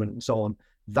infringement and so on,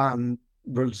 than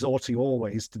resorting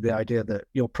always to the idea that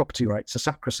your property rights are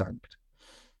sacrosanct.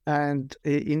 And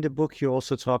in the book, you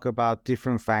also talk about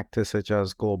different factors such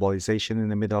as globalization in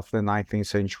the middle of the 19th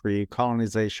century,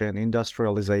 colonization,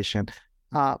 industrialization.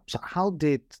 So how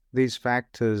did these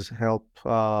factors help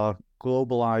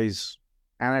globalize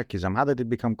anarchism? How did it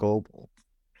become global?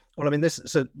 Well, I mean,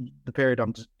 so the period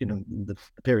the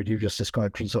period you just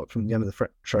described from the end of the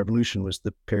French Revolution was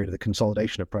the period of the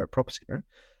consolidation of private property, right?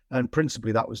 And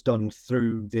principally that was done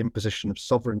through the imposition of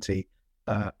sovereignty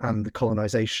and the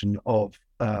colonization of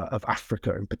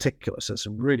Africa in particular. So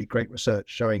some really great research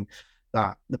showing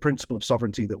that the principle of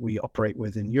sovereignty that we operate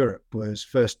with in Europe was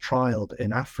first trialed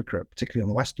in Africa, particularly on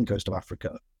the western coast of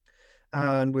Africa,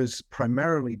 and was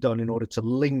primarily done in order to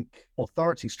link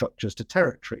authority structures to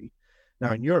territory.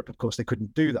 Now, in Europe, of course, they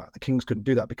couldn't do that. The kings couldn't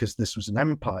do that because this was an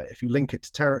empire. If you link it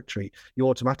to territory, you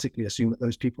automatically assume that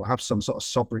those people have some sort of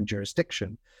sovereign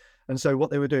jurisdiction. And so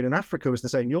what they were doing in Africa was they're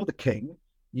saying, you're the king,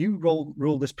 you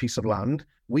rule this piece of land,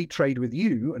 we trade with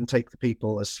you and take the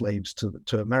people as slaves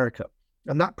to America.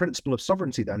 And that principle of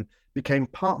sovereignty then became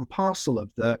part and parcel of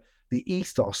the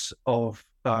ethos of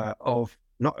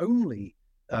not only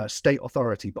state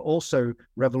authority, but also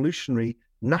revolutionary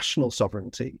national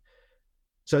sovereignty.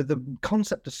 So the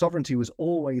concept of sovereignty was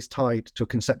always tied to a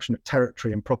conception of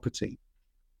territory and property.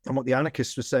 And what the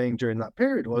anarchists were saying during that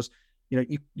period was,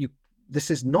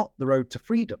 this is not the road to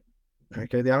freedom.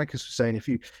 Okay, the anarchists were saying, if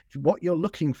what you're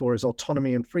looking for is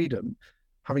autonomy and freedom,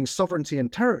 having sovereignty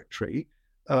and territory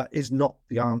is not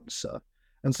the answer.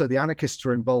 And so the anarchists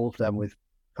were involved then with,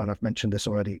 and I've mentioned this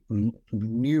already,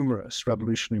 numerous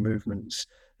revolutionary movements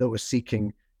that were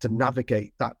seeking to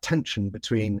navigate that tension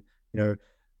between,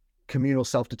 communal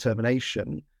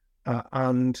self-determination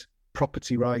and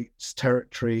property rights,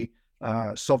 territory,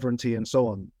 sovereignty, and so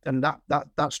on. And that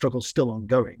struggle's still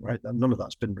ongoing, right? None of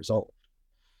that's been resolved.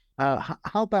 How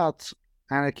about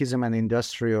anarchism and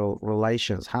industrial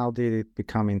relations? How did it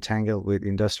become entangled with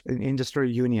industrial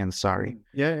unions? Sorry.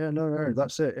 No,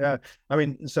 that's it. Yeah, I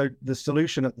mean, so the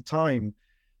solution at the time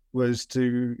was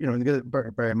to,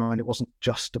 bear in mind, it wasn't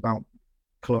just about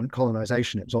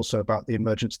colonization. It was also about the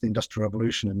emergence of the Industrial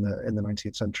Revolution in the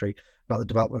 19th century, about the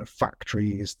development of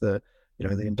factories, the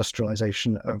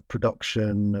industrialization of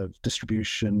production, of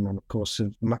distribution, and of course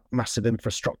of massive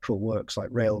infrastructural works like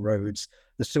railroads.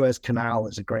 The Suez Canal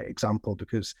is a great example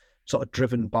because sort of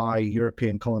driven by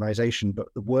European colonization,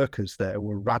 but the workers there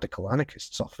were radical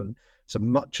anarchists often. So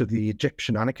much of the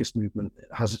Egyptian anarchist movement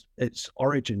has its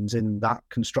origins in that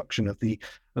construction of the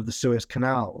Suez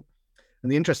Canal.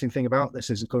 And the interesting thing about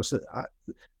this is, of course,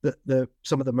 that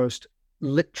some of the most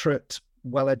literate,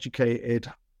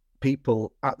 well-educated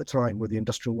people at the time were the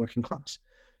industrial working class,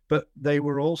 but they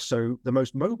were also the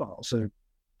most mobile. So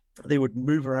they would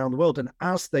move around the world, and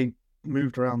as they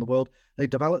moved around the world, they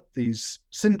developed these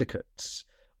syndicates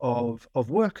of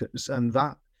workers, and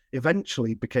that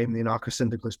eventually became the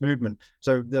anarcho-syndicalist movement.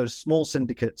 So those small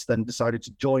syndicates then decided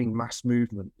to join mass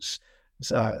movements.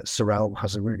 Sorel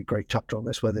has a really great chapter on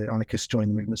this where the anarchists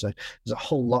joined the movement. So there's a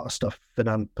whole lot of stuff.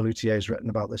 Fernand Pelloutier has written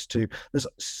about this too. There's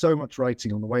so much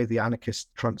writing on the way the anarchists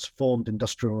transformed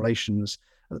industrial relations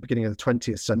at the beginning of the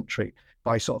 20th century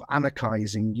by sort of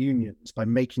anarchizing unions, by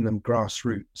making them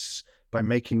grassroots, by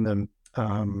making them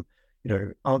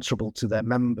answerable to their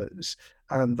members.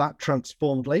 And that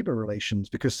transformed labor relations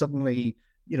because suddenly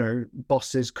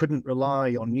bosses couldn't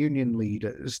rely on union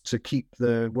leaders to keep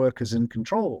the workers in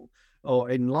control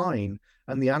or in line.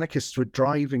 And the anarchists were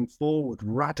driving forward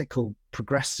radical,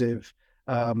 progressive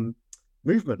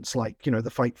movements like, the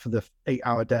fight for the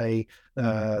 8-hour day,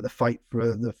 the fight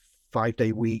for the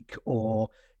 5-day week, or,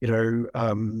 gender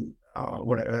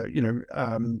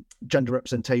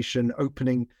representation,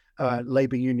 opening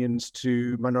labor unions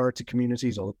to minority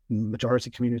communities or majority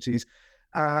communities.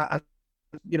 And,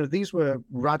 these were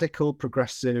radical,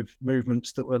 progressive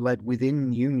movements that were led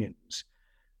within unions.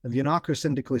 And the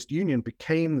anarcho-syndicalist union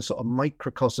became the sort of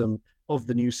microcosm of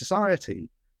the new society.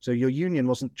 So your union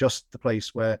wasn't just the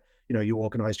place where, you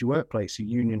organized your workplace. Your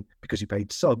union, because you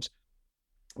paid subs,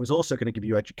 was also going to give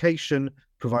you education,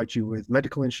 provide you with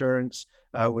medical insurance,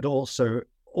 would also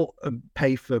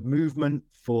pay for movement,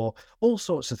 for all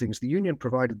sorts of things. The union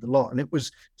provided the lot, and it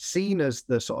was seen as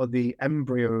the sort of the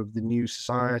embryo of the new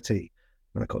society.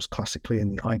 And of course, classically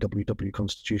in the IWW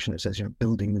Constitution, it says,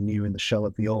 building the new in the shell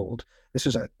of the old. This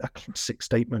was a classic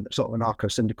statement, sort of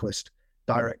anarcho-syndicalist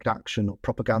direct action or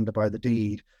propaganda by the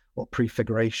deed or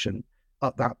prefiguration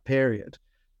at that period.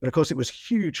 But of course, it was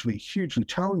hugely, hugely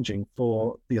challenging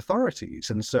for the authorities.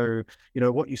 And so,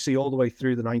 what you see all the way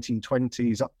through the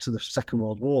 1920s up to the Second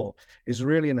World War is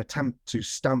really an attempt to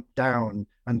stamp down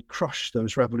and crush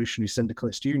those revolutionary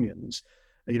syndicalist unions,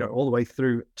 all the way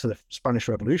through to the Spanish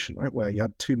Revolution, right, where you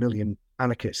had 2 million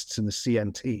anarchists in the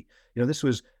CNT. This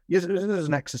was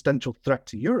an existential threat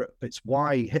to Europe. It's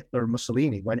why Hitler and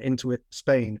Mussolini went into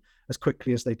Spain as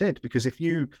quickly as they did, because if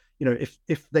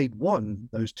they'd won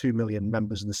those 2 million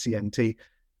members of the CNT,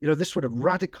 this would have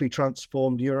radically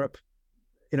transformed Europe,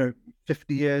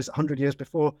 50 years, 100 years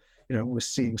before. We're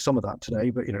seeing some of that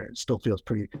today, but, it still feels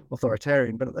pretty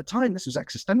authoritarian. But at the time, this was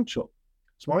existential.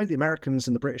 It's why the Americans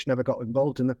and the British never got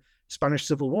involved in the Spanish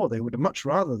Civil War. They would have much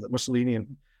rather that Mussolini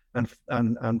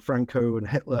and Franco and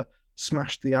Hitler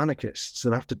smashed the anarchists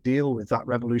than have to deal with that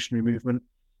revolutionary movement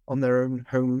on their own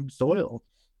home soil.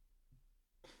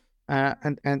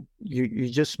 And you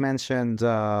just mentioned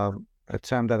a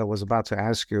term that I was about to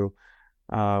ask you,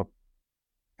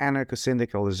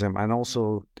 anarcho-syndicalism, and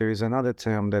also there is another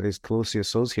term that is closely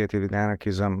associated with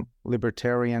anarchism,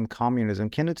 libertarian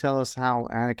communism. Can you tell us how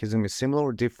anarchism is similar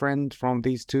or different from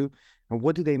these two? And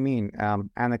what do they mean,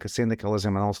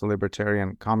 anarcho-syndicalism and also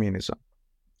libertarian communism?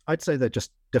 I'd say they're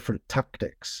just different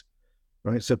tactics,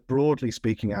 right? So broadly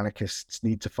speaking, anarchists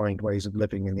need to find ways of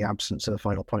living in the absence of a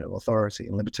final point of authority,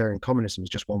 and libertarian communism is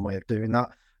just one way of doing that,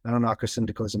 and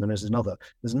anarcho-syndicalism is another.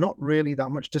 There's not really that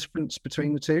much difference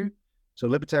between the two. So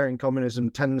libertarian communism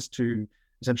tends to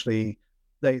essentially,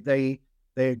 they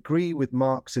agree with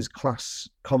Marx's class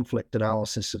conflict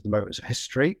analysis of the motives of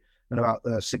history and about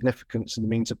the significance and the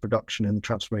means of production in the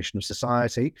transformation of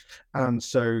society. And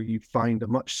so you find a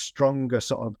much stronger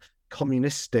sort of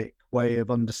communistic way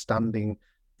of understanding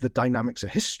the dynamics of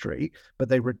history, but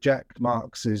they reject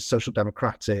Marx's social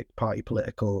democratic party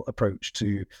political approach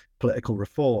to political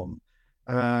reform.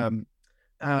 And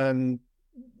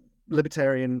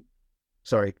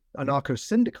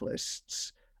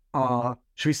anarcho-syndicalists are,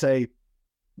 should we say,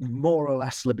 more or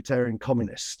less libertarian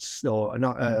communists or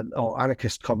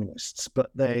anarchist communists,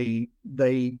 but they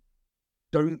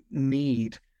don't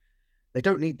need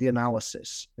the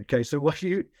analysis. Okay, so one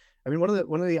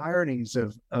of the ironies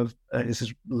of this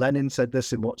is, Lenin said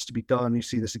this in What's to Be Done. You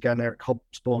see this again. Eric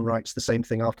Hobsbawm writes the same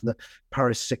thing after the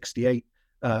Paris '68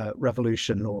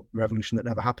 revolution, or revolution that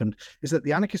never happened, is that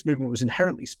the anarchist movement was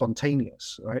inherently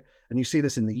spontaneous, right? And you see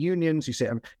this in the unions. You see,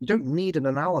 you don't need an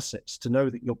analysis to know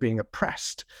that you're being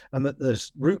oppressed, and that the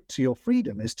route to your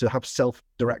freedom is to have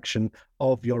self-direction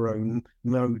of your own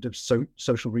mode of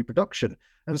social reproduction.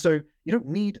 And so you don't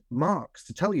need Marx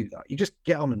to tell you that. You just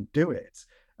get on and do it.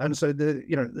 And so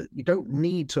you don't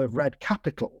need to have read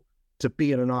Capital to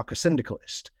be an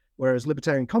anarcho-syndicalist. Whereas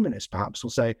libertarian communists perhaps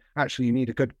will say, actually, you need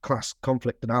a good class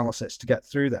conflict analysis to get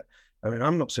through that.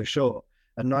 I'm not so sure.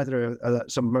 And neither are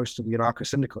most of the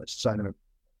anarcho-syndicalists, I know,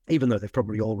 even though they've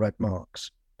probably all read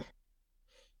Marx.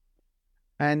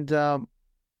 And so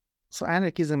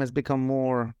anarchism has become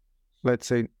more, let's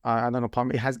say, I don't know,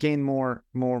 it has gained more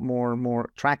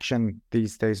traction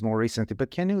these days, more recently. But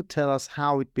can you tell us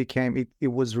how it became, it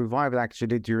was revived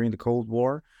actually during the Cold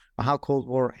War, how Cold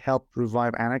War helped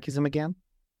revive anarchism again?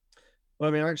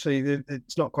 Well, actually,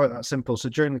 it's not quite that simple. So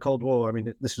during the Cold War,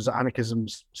 this was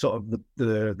anarchism's sort of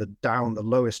the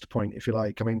lowest point, if you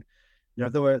like.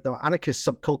 There were anarchist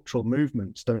subcultural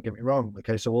movements, don't get me wrong.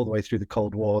 Okay, so all the way through the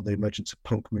Cold War, the emergence of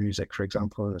punk music, for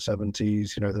example, in the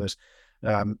 70s, there was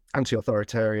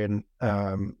anti-authoritarian,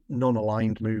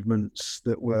 non-aligned movements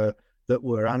that were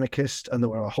anarchist, and there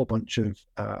were a whole bunch of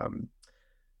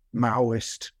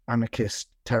Maoist, anarchist,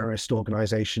 terrorist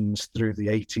organizations through the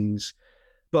 80s.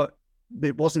 But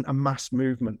it wasn't a mass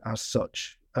movement as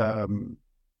such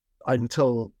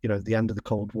until the end of the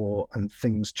Cold War, and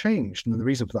things changed. And the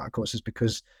reason for that, of course, is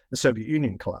because the Soviet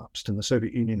Union collapsed, and the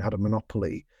Soviet Union had a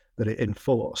monopoly that it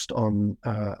enforced on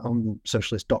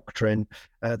socialist doctrine.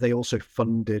 They also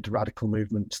funded radical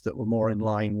movements that were more in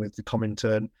line with the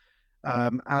Comintern,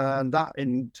 and that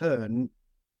in turn,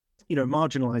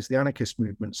 marginalized the anarchist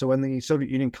movement. So when the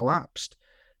Soviet Union collapsed,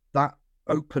 that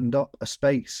opened up a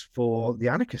space for the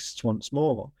anarchists once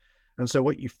more. And so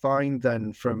what you find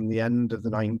then from the end of the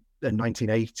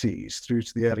 1980s through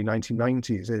to the early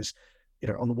 1990s is,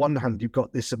 on the one hand, you've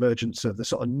got this emergence of the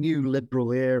sort of new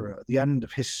liberal era at the end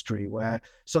of history, where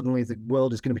suddenly the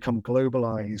world is going to become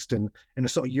globalized and in a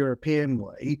sort of European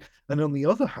way. And on the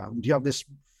other hand, you have this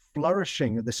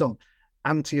flourishing of this sort of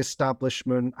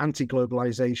anti-establishment,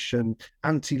 anti-globalization,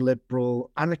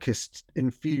 anti-liberal,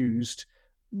 anarchist-infused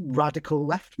radical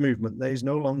left movement that is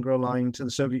no longer aligned to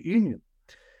the Soviet Union.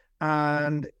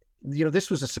 And, this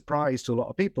was a surprise to a lot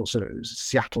of people. So it was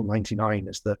Seattle 99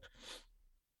 is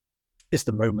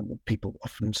the moment that people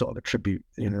often sort of attribute,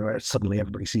 where suddenly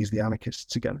everybody sees the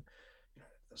anarchists again.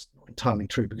 That's not entirely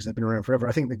true because they've been around forever.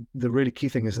 I think the really key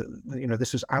thing is that,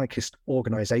 this was anarchist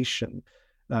organization.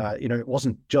 It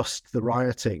wasn't just the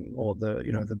rioting or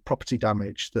the property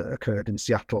damage that occurred in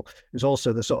Seattle. It was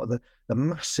also the sort of the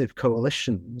massive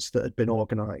coalitions that had been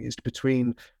organized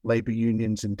between labor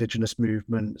unions, indigenous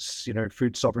movements,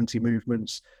 food sovereignty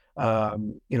movements,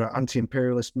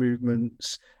 anti-imperialist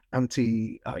movements,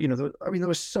 there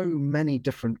were so many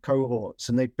different cohorts,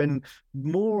 and they've been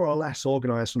more or less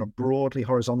organized on a broadly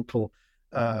horizontal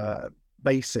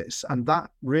basis. And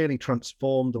that really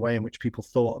transformed the way in which people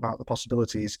thought about the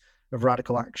possibilities of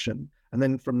radical action. And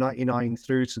then from 99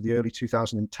 through to the early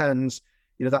 2010s,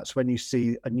 that's when you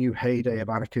see a new heyday of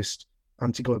anarchist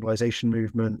anti-globalization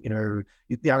movement.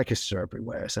 The anarchists are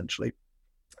everywhere, essentially,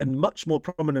 and much more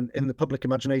prominent in the public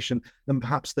imagination than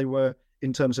perhaps they were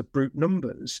in terms of brute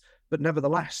numbers. But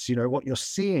nevertheless, what you're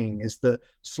seeing is that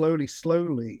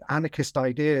slowly, anarchist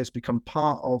ideas become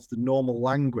part of the normal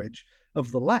language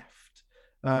of the left.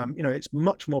 It's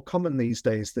much more common these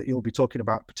days that you'll be talking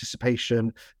about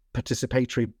participation,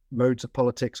 participatory modes of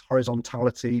politics,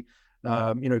 horizontality,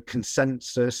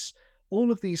 consensus.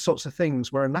 All of these sorts of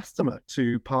things were anathema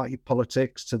to party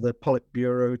politics, to the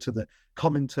Politburo, to the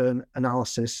Comintern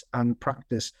analysis and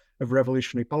practice of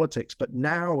revolutionary politics. But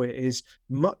now it is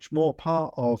much more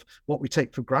part of what we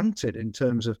take for granted in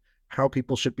terms of how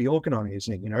people should be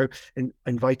organizing,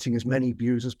 inviting as many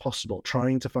views as possible,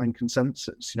 trying to find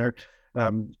consensus,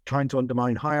 trying to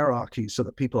undermine hierarchies so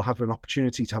that people have an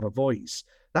opportunity to have a voice.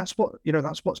 That's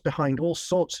what's behind all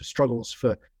sorts of struggles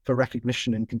for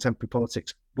recognition in contemporary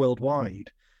politics worldwide.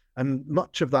 And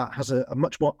much of that has a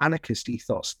much more anarchist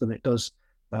ethos than it does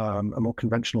a more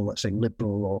conventional, let's say,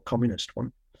 liberal or communist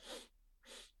one.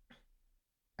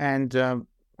 And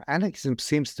anarchism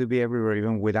seems to be everywhere,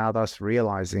 even without us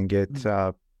realizing it.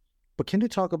 But can you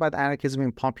talk about anarchism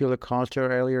in popular culture?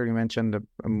 Earlier, you mentioned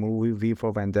a movie, V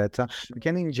for Vendetta.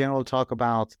 Can you in general talk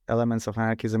about elements of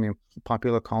anarchism in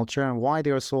popular culture and why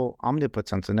they are so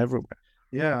omnipotent and everywhere?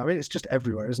 Yeah, it's just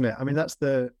everywhere, isn't it?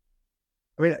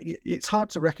 It's hard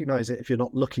to recognize it if you're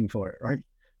not looking for it, right?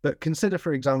 But consider,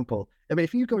 for example,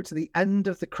 if you go to the end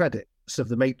of the credits of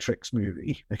the Matrix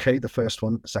movie, okay, the first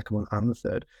one, the second one, and the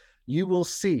third, you will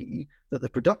see that the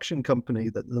production company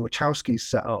that the Wachowskis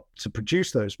set up to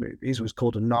produce those movies was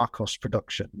called Narcos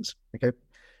Productions. Okay,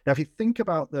 now if you think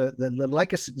about the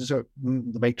legacy, so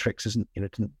the Matrix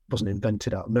wasn't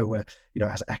invented out of nowhere. It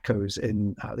has echoes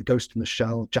in The Ghost in the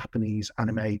Shell, Japanese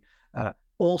anime,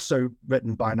 also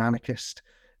written by an anarchist.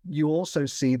 You also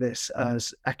see this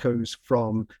as echoes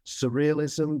from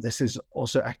surrealism. This is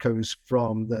also echoes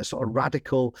from the sort of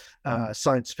radical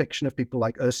science fiction of people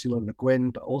like Ursula Le Guin,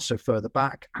 but also further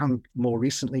back, and more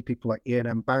recently, people like Iain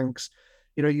M. Banks.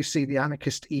 You see the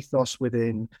anarchist ethos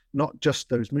within not just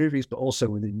those movies, but also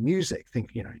within music.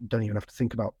 You don't even have to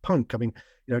think about punk.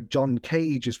 John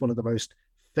Cage is one of the most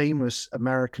famous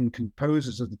American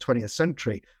composers of the 20th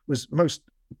century, was most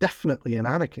definitely an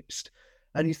anarchist.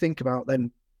 And you think about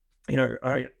then,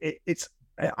 I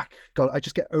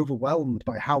just get overwhelmed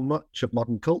by how much of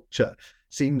modern culture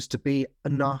seems to be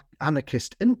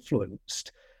anarchist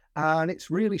influenced. And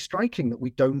it's really striking that we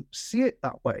don't see it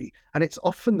that way. And it's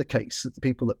often the case that the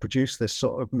people that produce this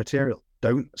sort of material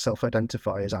don't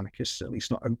self-identify as anarchists, at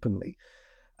least not openly.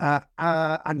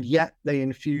 And yet they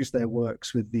infuse their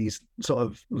works with these sort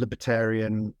of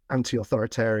libertarian,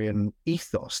 anti-authoritarian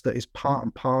ethos that is part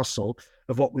and parcel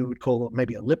of what we would call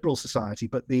maybe a liberal society.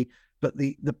 But the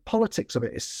politics of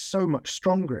it is so much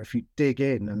stronger if you dig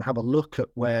in and have a look at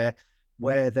where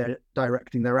they're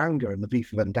directing their anger. And the V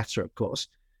for Vendetta, of course,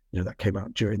 that came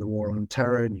out during the War on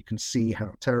Terror, and you can see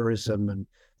how terrorism and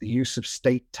the use of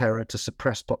state terror to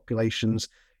suppress populations,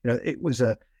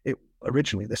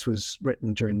 originally this was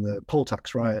written during the poll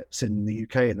tax riots in the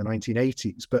UK in the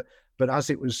 1980s, but as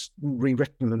it was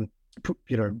rewritten and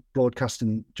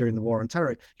broadcasting during the War on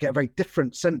Terror, you get a very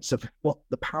different sense of what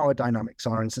the power dynamics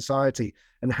are in society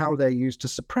and how they're used to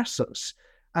suppress us.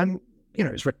 And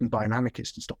it's written by an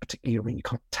anarchist. It's not particularly, you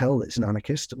can't tell it's an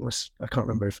anarchist unless, I can't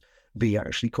remember if V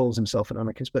actually calls himself an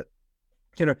anarchist, but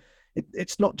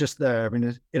it's not just there.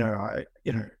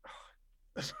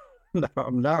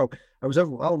 Now I was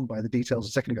overwhelmed by the details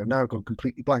a second ago. Now I've gone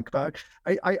completely blank. But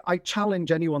I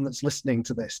challenge anyone that's listening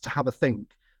to this to have a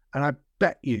think. And I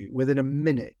bet you within a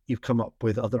minute you've come up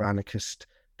with other anarchist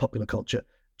popular culture.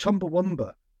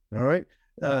 Chumbawamba, all right?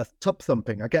 Tub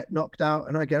thumping. I get knocked out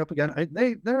and I get up again.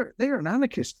 They're an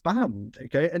anarchist band,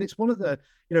 okay? And it's one of the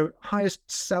highest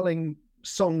selling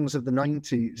songs of the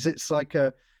 90s. It's like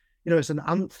it's an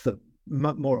anthem,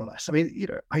 more or less.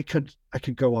 I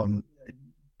could go on.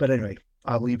 But anyway,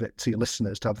 I'll leave it to your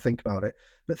listeners to have a think about it.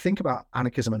 But think about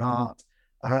anarchism in art,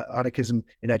 anarchism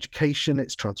in education.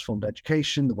 It's transformed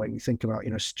education, the way we think about,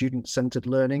 student-centered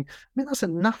learning. That's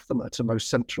anathema to most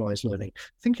centralized learning.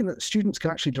 Thinking that students can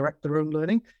actually direct their own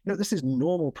learning. This is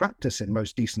normal practice in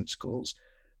most decent schools.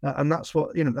 And that's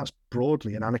what, that's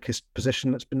broadly an anarchist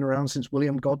position that's been around since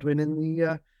William Godwin in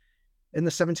the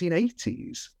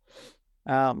 1780s.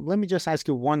 Let me just ask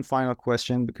you one final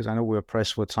question because I know we're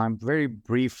pressed for time. Very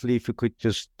briefly, if you could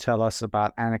just tell us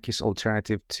about anarchist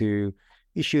alternative to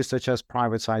issues such as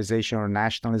privatization or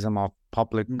nationalism of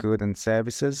public good and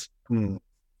services.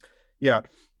 Yeah.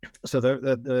 So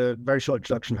the very short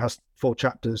introduction has 4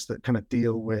 chapters that kind of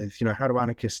deal with, how do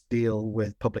anarchists deal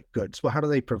with public goods? Well, how do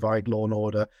they provide law and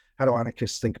order? How do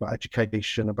anarchists think about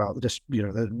education, about the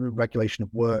regulation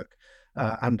of work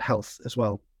and health as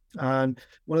well? And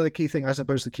one of the key things, I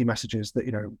suppose, the key message is that,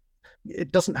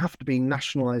 it doesn't have to be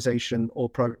nationalization or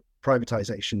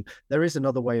privatization. There is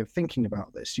another way of thinking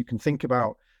about this. You can think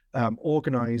about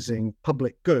organizing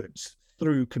public goods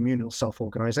through communal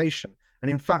self-organization. And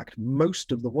in fact,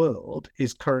 most of the world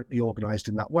is currently organized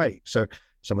in that way. So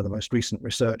some of the most recent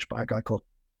research by a guy called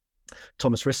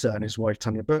Thomas Risser and his wife,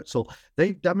 Tanya Bertzel,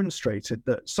 they've demonstrated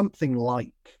that something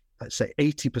like, let's say,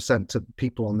 80% of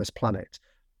people on this planet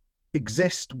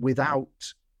exist without,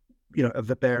 a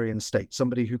Weberian state,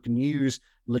 somebody who can use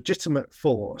legitimate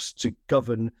force to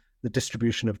govern the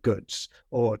distribution of goods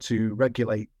or to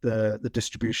regulate the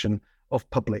distribution of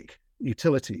public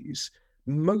utilities.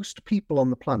 Most people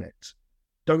on the planet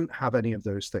don't have any of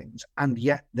those things, and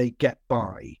yet they get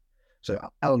by. So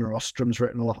Eleanor Ostrom's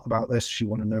written a lot about this. She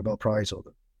won a Nobel Prize, or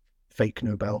the fake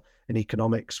Nobel, in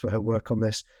economics for her work on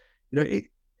this. The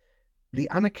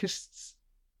anarchists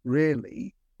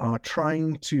really are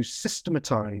trying to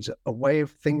systematize a way of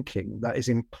thinking that is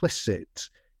implicit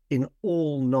in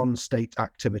all non-state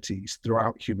activities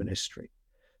throughout human history.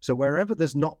 So wherever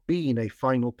there's not been a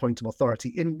final point of authority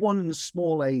in one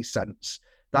small a sense,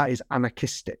 that is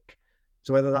anarchistic.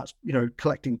 So whether that's,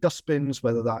 collecting dustbins,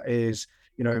 whether that is,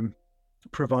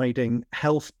 providing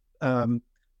health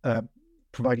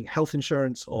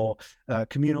insurance or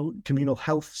communal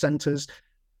health centers,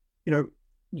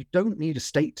 you don't need a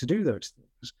state to do those things.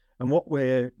 And what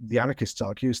the anarchists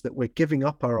argue is that we're giving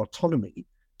up our autonomy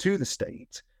to the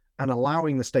state and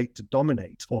allowing the state to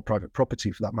dominate, or private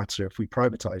property for that matter, if we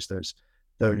privatize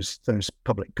those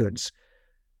public goods.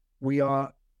 We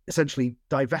are essentially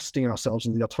divesting ourselves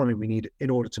of the autonomy we need in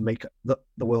order to make the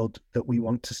world that we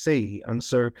want to see. And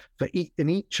so in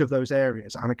each of those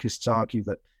areas, anarchists argue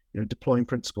that deploying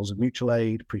principles of mutual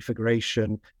aid,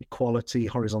 prefiguration, equality,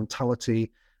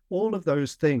 horizontality, all of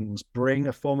those things bring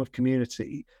a form of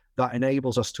community that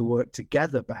enables us to work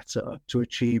together better to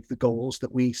achieve the goals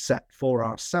that we set for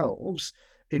ourselves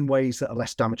in ways that are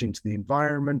less damaging to the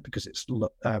environment because it's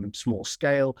small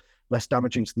scale, less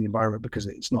damaging to the environment because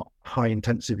it's not high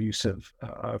intensive use of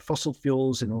fossil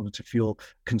fuels in order to fuel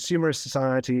consumerist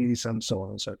societies, and so on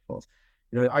and so forth.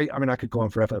 I could go on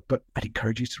forever, but I'd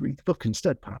encourage you to read the book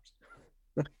instead, perhaps.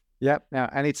 Yeah,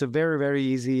 and it's a very, very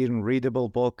easy and readable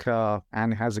book,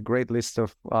 and has a great list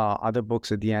of other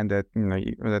books at the end that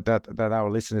that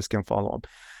our listeners can follow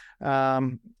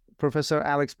up. Professor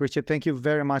Alex Prichard, thank you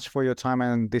very much for your time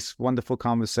and this wonderful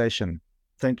conversation.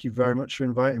 Thank you very much for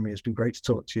inviting me. It's been great to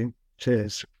talk to you.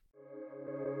 Cheers.